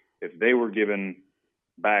do if they were given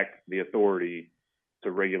back the authority to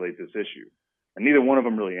regulate this issue? And neither one of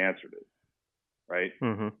them really answered it, right?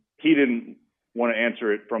 Mm-hmm. He didn't want to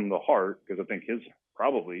answer it from the heart, because I think his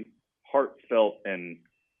probably heartfelt and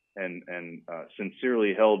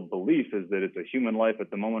sincerely held belief is that it's a human life at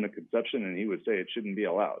the moment of conception, and he would say it shouldn't be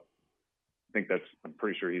allowed. I'm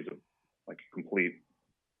pretty sure he's a complete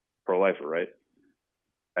pro-lifer, right?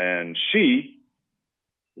 And she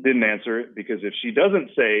didn't answer it, because if she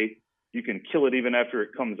doesn't say you can kill it even after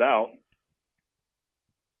it comes out,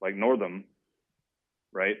 like Northam,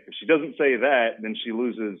 right? If she doesn't say that, then she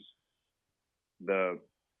loses the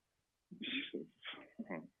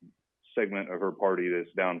segment of her party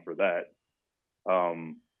that's down for that.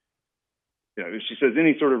 If she says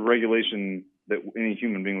any sort of regulation that any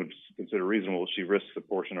human being would consider reasonable, she risks a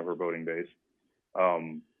portion of her voting base.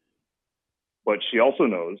 But she also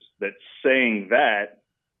knows that saying that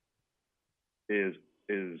is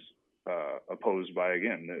opposed by,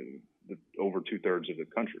 again, the over 2/3 of the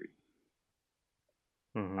country.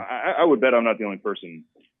 Mm-hmm. I would bet I'm not the only person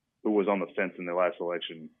who was on the fence in the last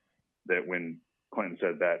election that when Clinton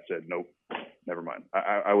said nope, never mind.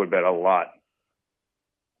 I would bet a lot.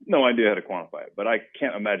 No idea how to quantify it, but I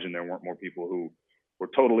can't imagine there weren't more people who were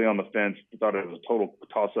totally on the fence, thought it was a total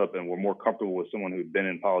toss-up, and were more comfortable with someone who'd been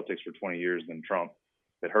in politics for 20 years than Trump,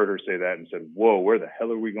 that heard her say that and said, whoa, where the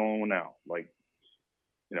hell are we going now? Like,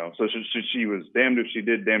 you know, so she was damned if she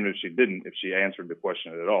did, damned if she didn't, if she answered the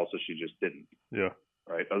question at all, so she just didn't. Yeah.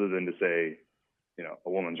 Right? Other than to say, you know, a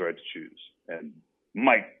woman's right to choose. And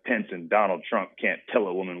Mike Pence and Donald Trump can't tell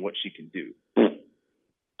a woman what she can do.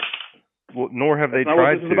 Well, nor have they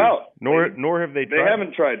tried to. Nor have they tried. They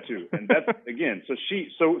haven't tried to, and that's again. So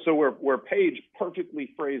where Paige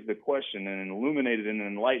perfectly phrased the question and illuminated and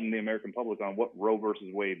enlightened the American public on what Roe versus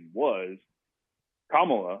Wade was,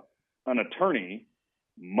 Kamala, an attorney,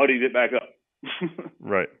 muddied it back up.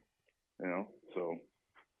 Right. You know. So.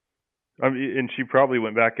 I mean, and she probably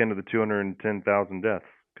went back into the 210,000 deaths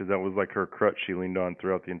because that was like her crutch she leaned on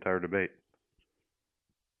throughout the entire debate.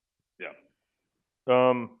 Yeah.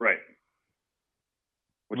 Right.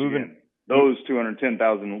 Which again, those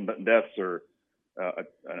 210,000 deaths are a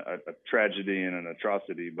tragedy and an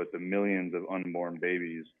atrocity, but the millions of unborn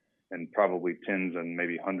babies and probably tens and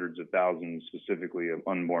maybe hundreds of thousands specifically of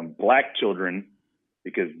unborn black children,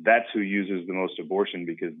 because that's who uses the most abortion,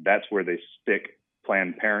 because that's where they stick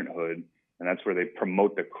Planned Parenthood, and that's where they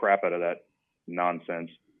promote the crap out of that nonsense.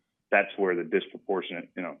 That's where the disproportionate,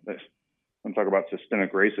 you know, I'm talking about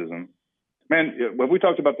systemic racism. Man, have we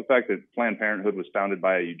talked about the fact that Planned Parenthood was founded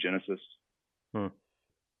by a eugenicist?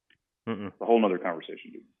 It's a whole other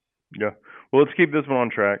conversation, dude. Yeah. Well, let's keep this one on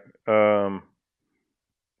track. I'm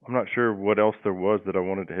not sure what else there was that I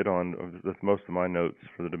wanted to hit on. That's most of my notes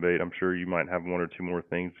for the debate. I'm sure you might have one or two more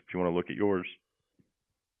things if you want to look at yours.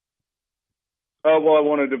 Well, I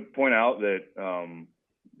wanted to point out that,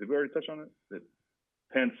 did we already touch on it? That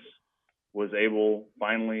Pence was able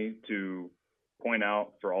finally to point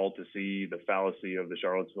out for all to see the fallacy of the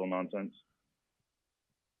Charlottesville nonsense.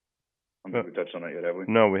 I don't think we touched on that yet, have we?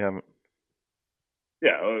 No, we haven't.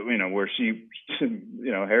 Yeah, you know, where she,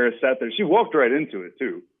 you know, Harris sat there. She walked right into it,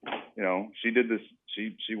 too. You know, she did this.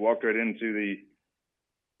 She walked right into the,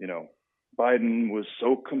 you know, Biden was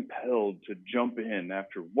so compelled to jump in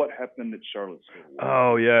after what happened at Charlottesville.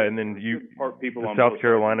 Oh, yeah, and then the South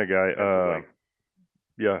Carolina guy,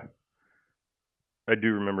 yeah. I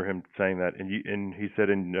do remember him saying that, and he said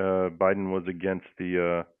Biden was against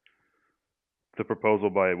the proposal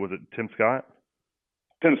by, was it Tim Scott?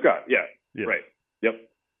 Tim Scott, yeah. Right. Yep.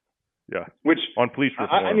 Yeah. Which on police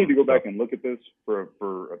reform. I need to go back and look at this for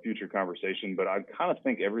a future conversation, but I kind of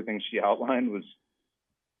think everything she outlined was,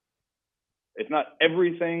 if not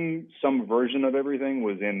everything, some version of everything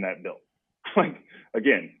was in that bill. Like,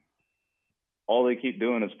 again, all they keep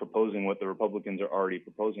doing is proposing what the Republicans are already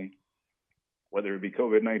proposing, whether it be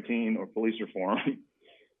COVID-19 or police reform.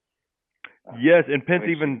 Yes, and Pence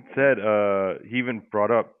even said, he even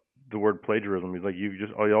brought up the word plagiarism. He's like,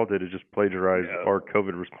 all y'all did is just plagiarize our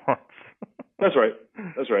COVID response. That's right.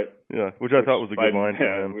 Yeah, which I thought was a good line from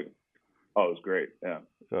him. It was great. Yeah.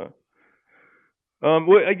 So,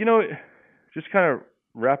 well, you know, just kind of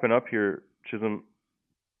wrapping up here, Chisholm.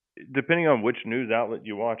 Depending on which news outlet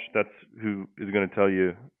you watch, that's who is going to tell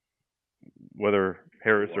you whether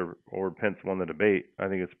Harris or Pence won the debate. I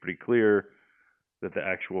think it's pretty clear that the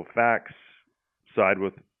actual facts side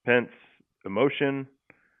with Pence, emotion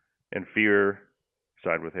and fear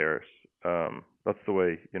side with Harris. That's the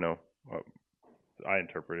way, you know, I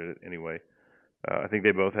interpreted it anyway. I think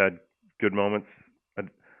they both had good moments.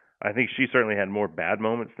 I think she certainly had more bad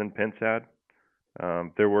moments than Pence had.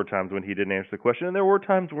 There were times when he didn't answer the question, and there were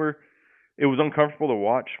times where it was uncomfortable to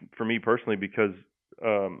watch for me personally because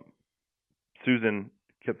Susan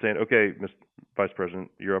kept saying, "Okay, Mr. Vice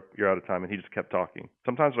President, you're out of time," and he just kept talking.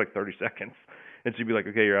 Sometimes like 30 seconds, and she'd be like,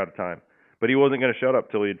 "Okay, you're out of time," but he wasn't going to shut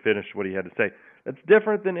up till he had finished what he had to say. That's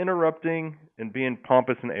different than interrupting and being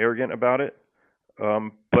pompous and arrogant about it.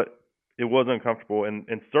 But it was uncomfortable,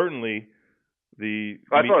 and certainly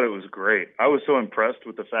I thought it was great. I was so impressed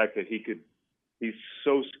with the fact that he's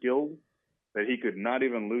so skilled that he could not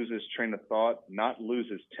even lose his train of thought, not lose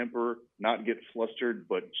his temper, not get flustered,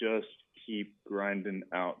 but just keep grinding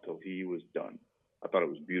out till he was done. I thought it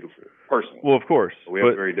was beautiful, personally. Well, of course,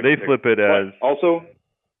 but they flip it as also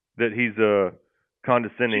that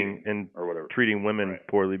condescending and or whatever, treating women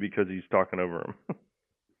poorly because he's talking over them.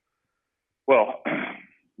 Well,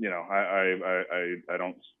 you know, I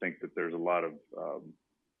don't think that there's a lot of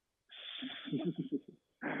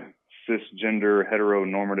cisgender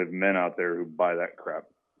heteronormative men out there who buy that crap.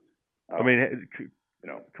 I mean, you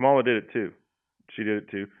know, Kamala did it too. She did it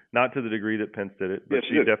too, not to the degree that Pence did it, but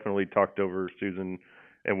yeah, she definitely talked over Susan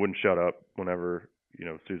and wouldn't shut up whenever, you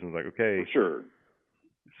know, Susan was like, "Okay, for sure,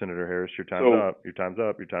 Senator Harris, your time's up. Your time's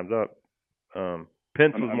up. Your time's up."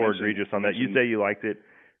 Pence was more egregious on that. You say you liked it.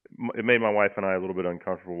 It made my wife and I a little bit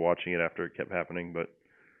uncomfortable watching it after it kept happening, but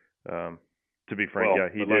to be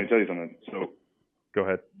frank, he did. Let me tell you something. So, go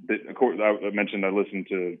ahead. Of course, I mentioned I listened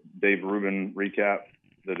to Dave Rubin recap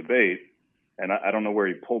the debate, and I don't know where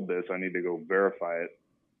he pulled this. I need to go verify it.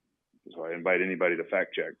 So I invite anybody to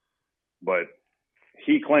fact check. But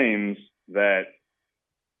he claims that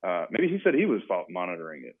maybe he said he was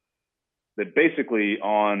monitoring it. That basically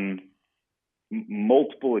on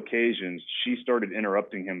multiple occasions, she started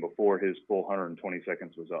interrupting him before his full 120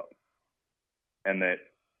 seconds was up. And that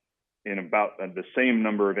in about the same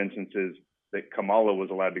number of instances that Kamala was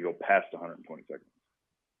allowed to go past 120 seconds.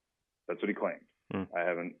 That's what he claimed. I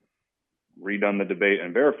haven't redone the debate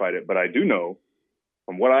and verified it, but I do know,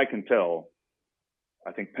 from what I can tell,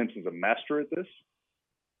 I think Pence is a master at this.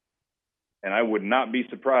 And I would not be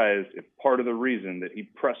surprised if part of the reason that he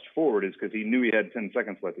pressed forward is because he knew he had 10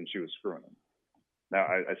 seconds left and she was screwing him. Now,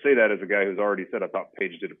 I say that as a guy who's already said I thought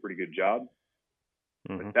Paige did a pretty good job.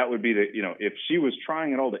 But that would be if she was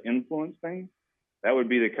trying at all to influence things, that would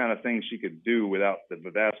be the kind of thing she could do without the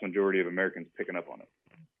vast majority of Americans picking up on it.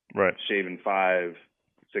 Right. Shaving 5,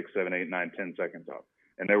 6, 7, 8, 9, 10 seconds off.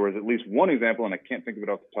 And there was at least one example, and I can't think of it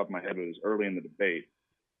off the top of my head, but it was early in the debate,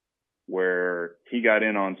 where he got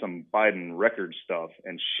in on some Biden record stuff,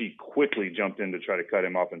 and she quickly jumped in to try to cut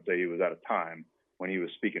him off and say he was out of time when he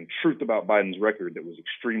was speaking truth about Biden's record that was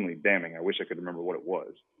extremely damning. I wish I could remember what it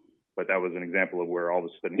was. But that was an example of where all of a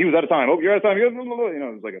sudden he was out of time. Oh, you're out of time. You know,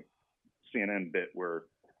 it was like a CNN bit where,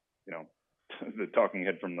 you know, the talking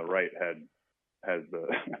head from the right has the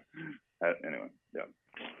anyway. Yeah.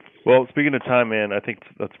 Well, speaking of time, man, I think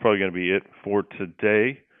that's probably going to be it for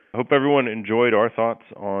today. I hope everyone enjoyed our thoughts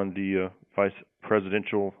on the vice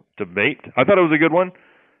presidential debate. I thought it was a good one.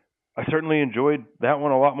 I certainly enjoyed that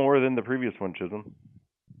one a lot more than the previous one, Chisholm.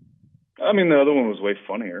 I mean, the other one was way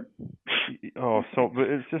funnier. But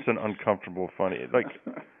it's just an uncomfortable funny.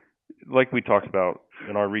 Like we talked about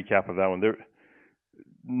in our recap of that one,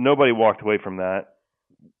 nobody walked away from that,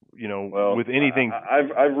 you know, with anything.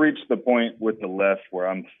 I've reached the point with the left where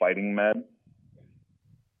I'm fighting mad.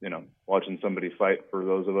 You know, watching somebody fight for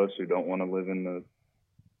those of us who don't want to live in the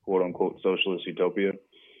quote unquote socialist utopia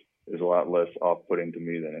is a lot less off-putting to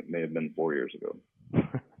me than it may have been 4 years ago.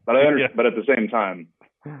 But I understand. But at the same time,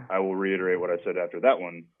 I will reiterate what I said after that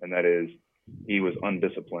one, and that is he was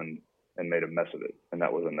undisciplined and made a mess of it, and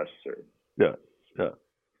that was unnecessary. Yeah,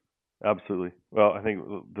 absolutely. Well, I think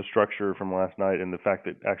the structure from last night and the fact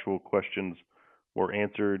that actual questions were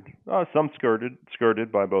answered, some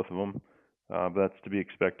skirted by both of them, but that's to be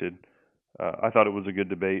expected. I thought it was a good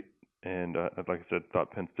debate, and like I said,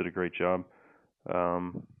 thought Pence did a great job.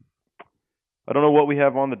 I don't know what we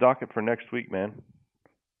have on the docket for next week, man.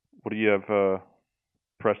 What do you have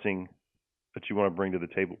pressing that you want to bring to the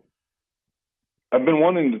table? I've been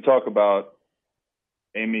wanting to talk about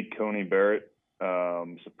Amy Coney Barrett,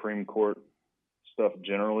 Supreme Court stuff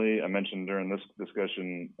generally. I mentioned during this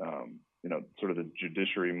discussion, you know, sort of the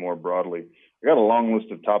judiciary more broadly. I got a long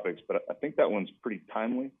list of topics, but I think that one's pretty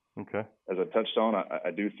timely. Okay. As I touched on,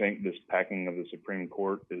 I do think this packing of the Supreme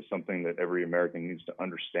Court is something that every American needs to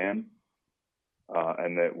understand,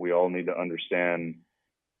 and that we all need to understand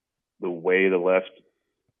the way the left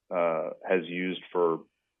has used for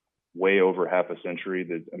way over half a century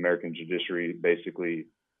the American judiciary basically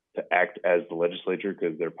to act as the legislature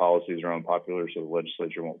because their policies are unpopular, so the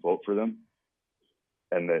legislature won't vote for them.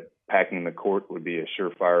 And that packing the court would be a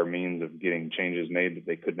surefire means of getting changes made that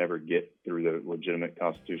they could never get through the legitimate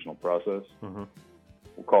constitutional process. Mm-hmm.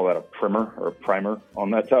 We'll call that a primer or a primer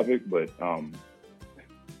on that topic, but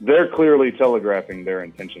they're clearly telegraphing their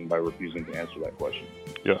intention by refusing to answer that question.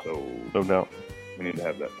 Yeah, so no doubt. We need to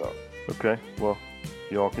have that talk. Okay, well,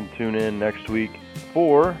 you all can tune in next week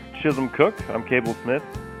for Chisholm Cook. I'm Cable Smith,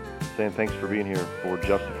 saying thanks for being here for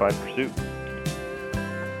Justified Pursuit.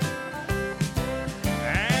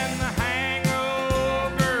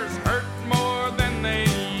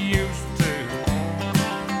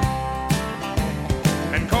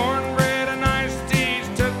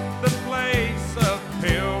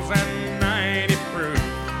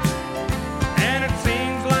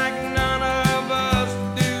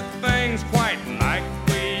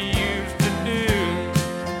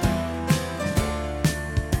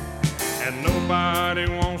 and nobody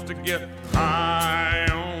wants to get high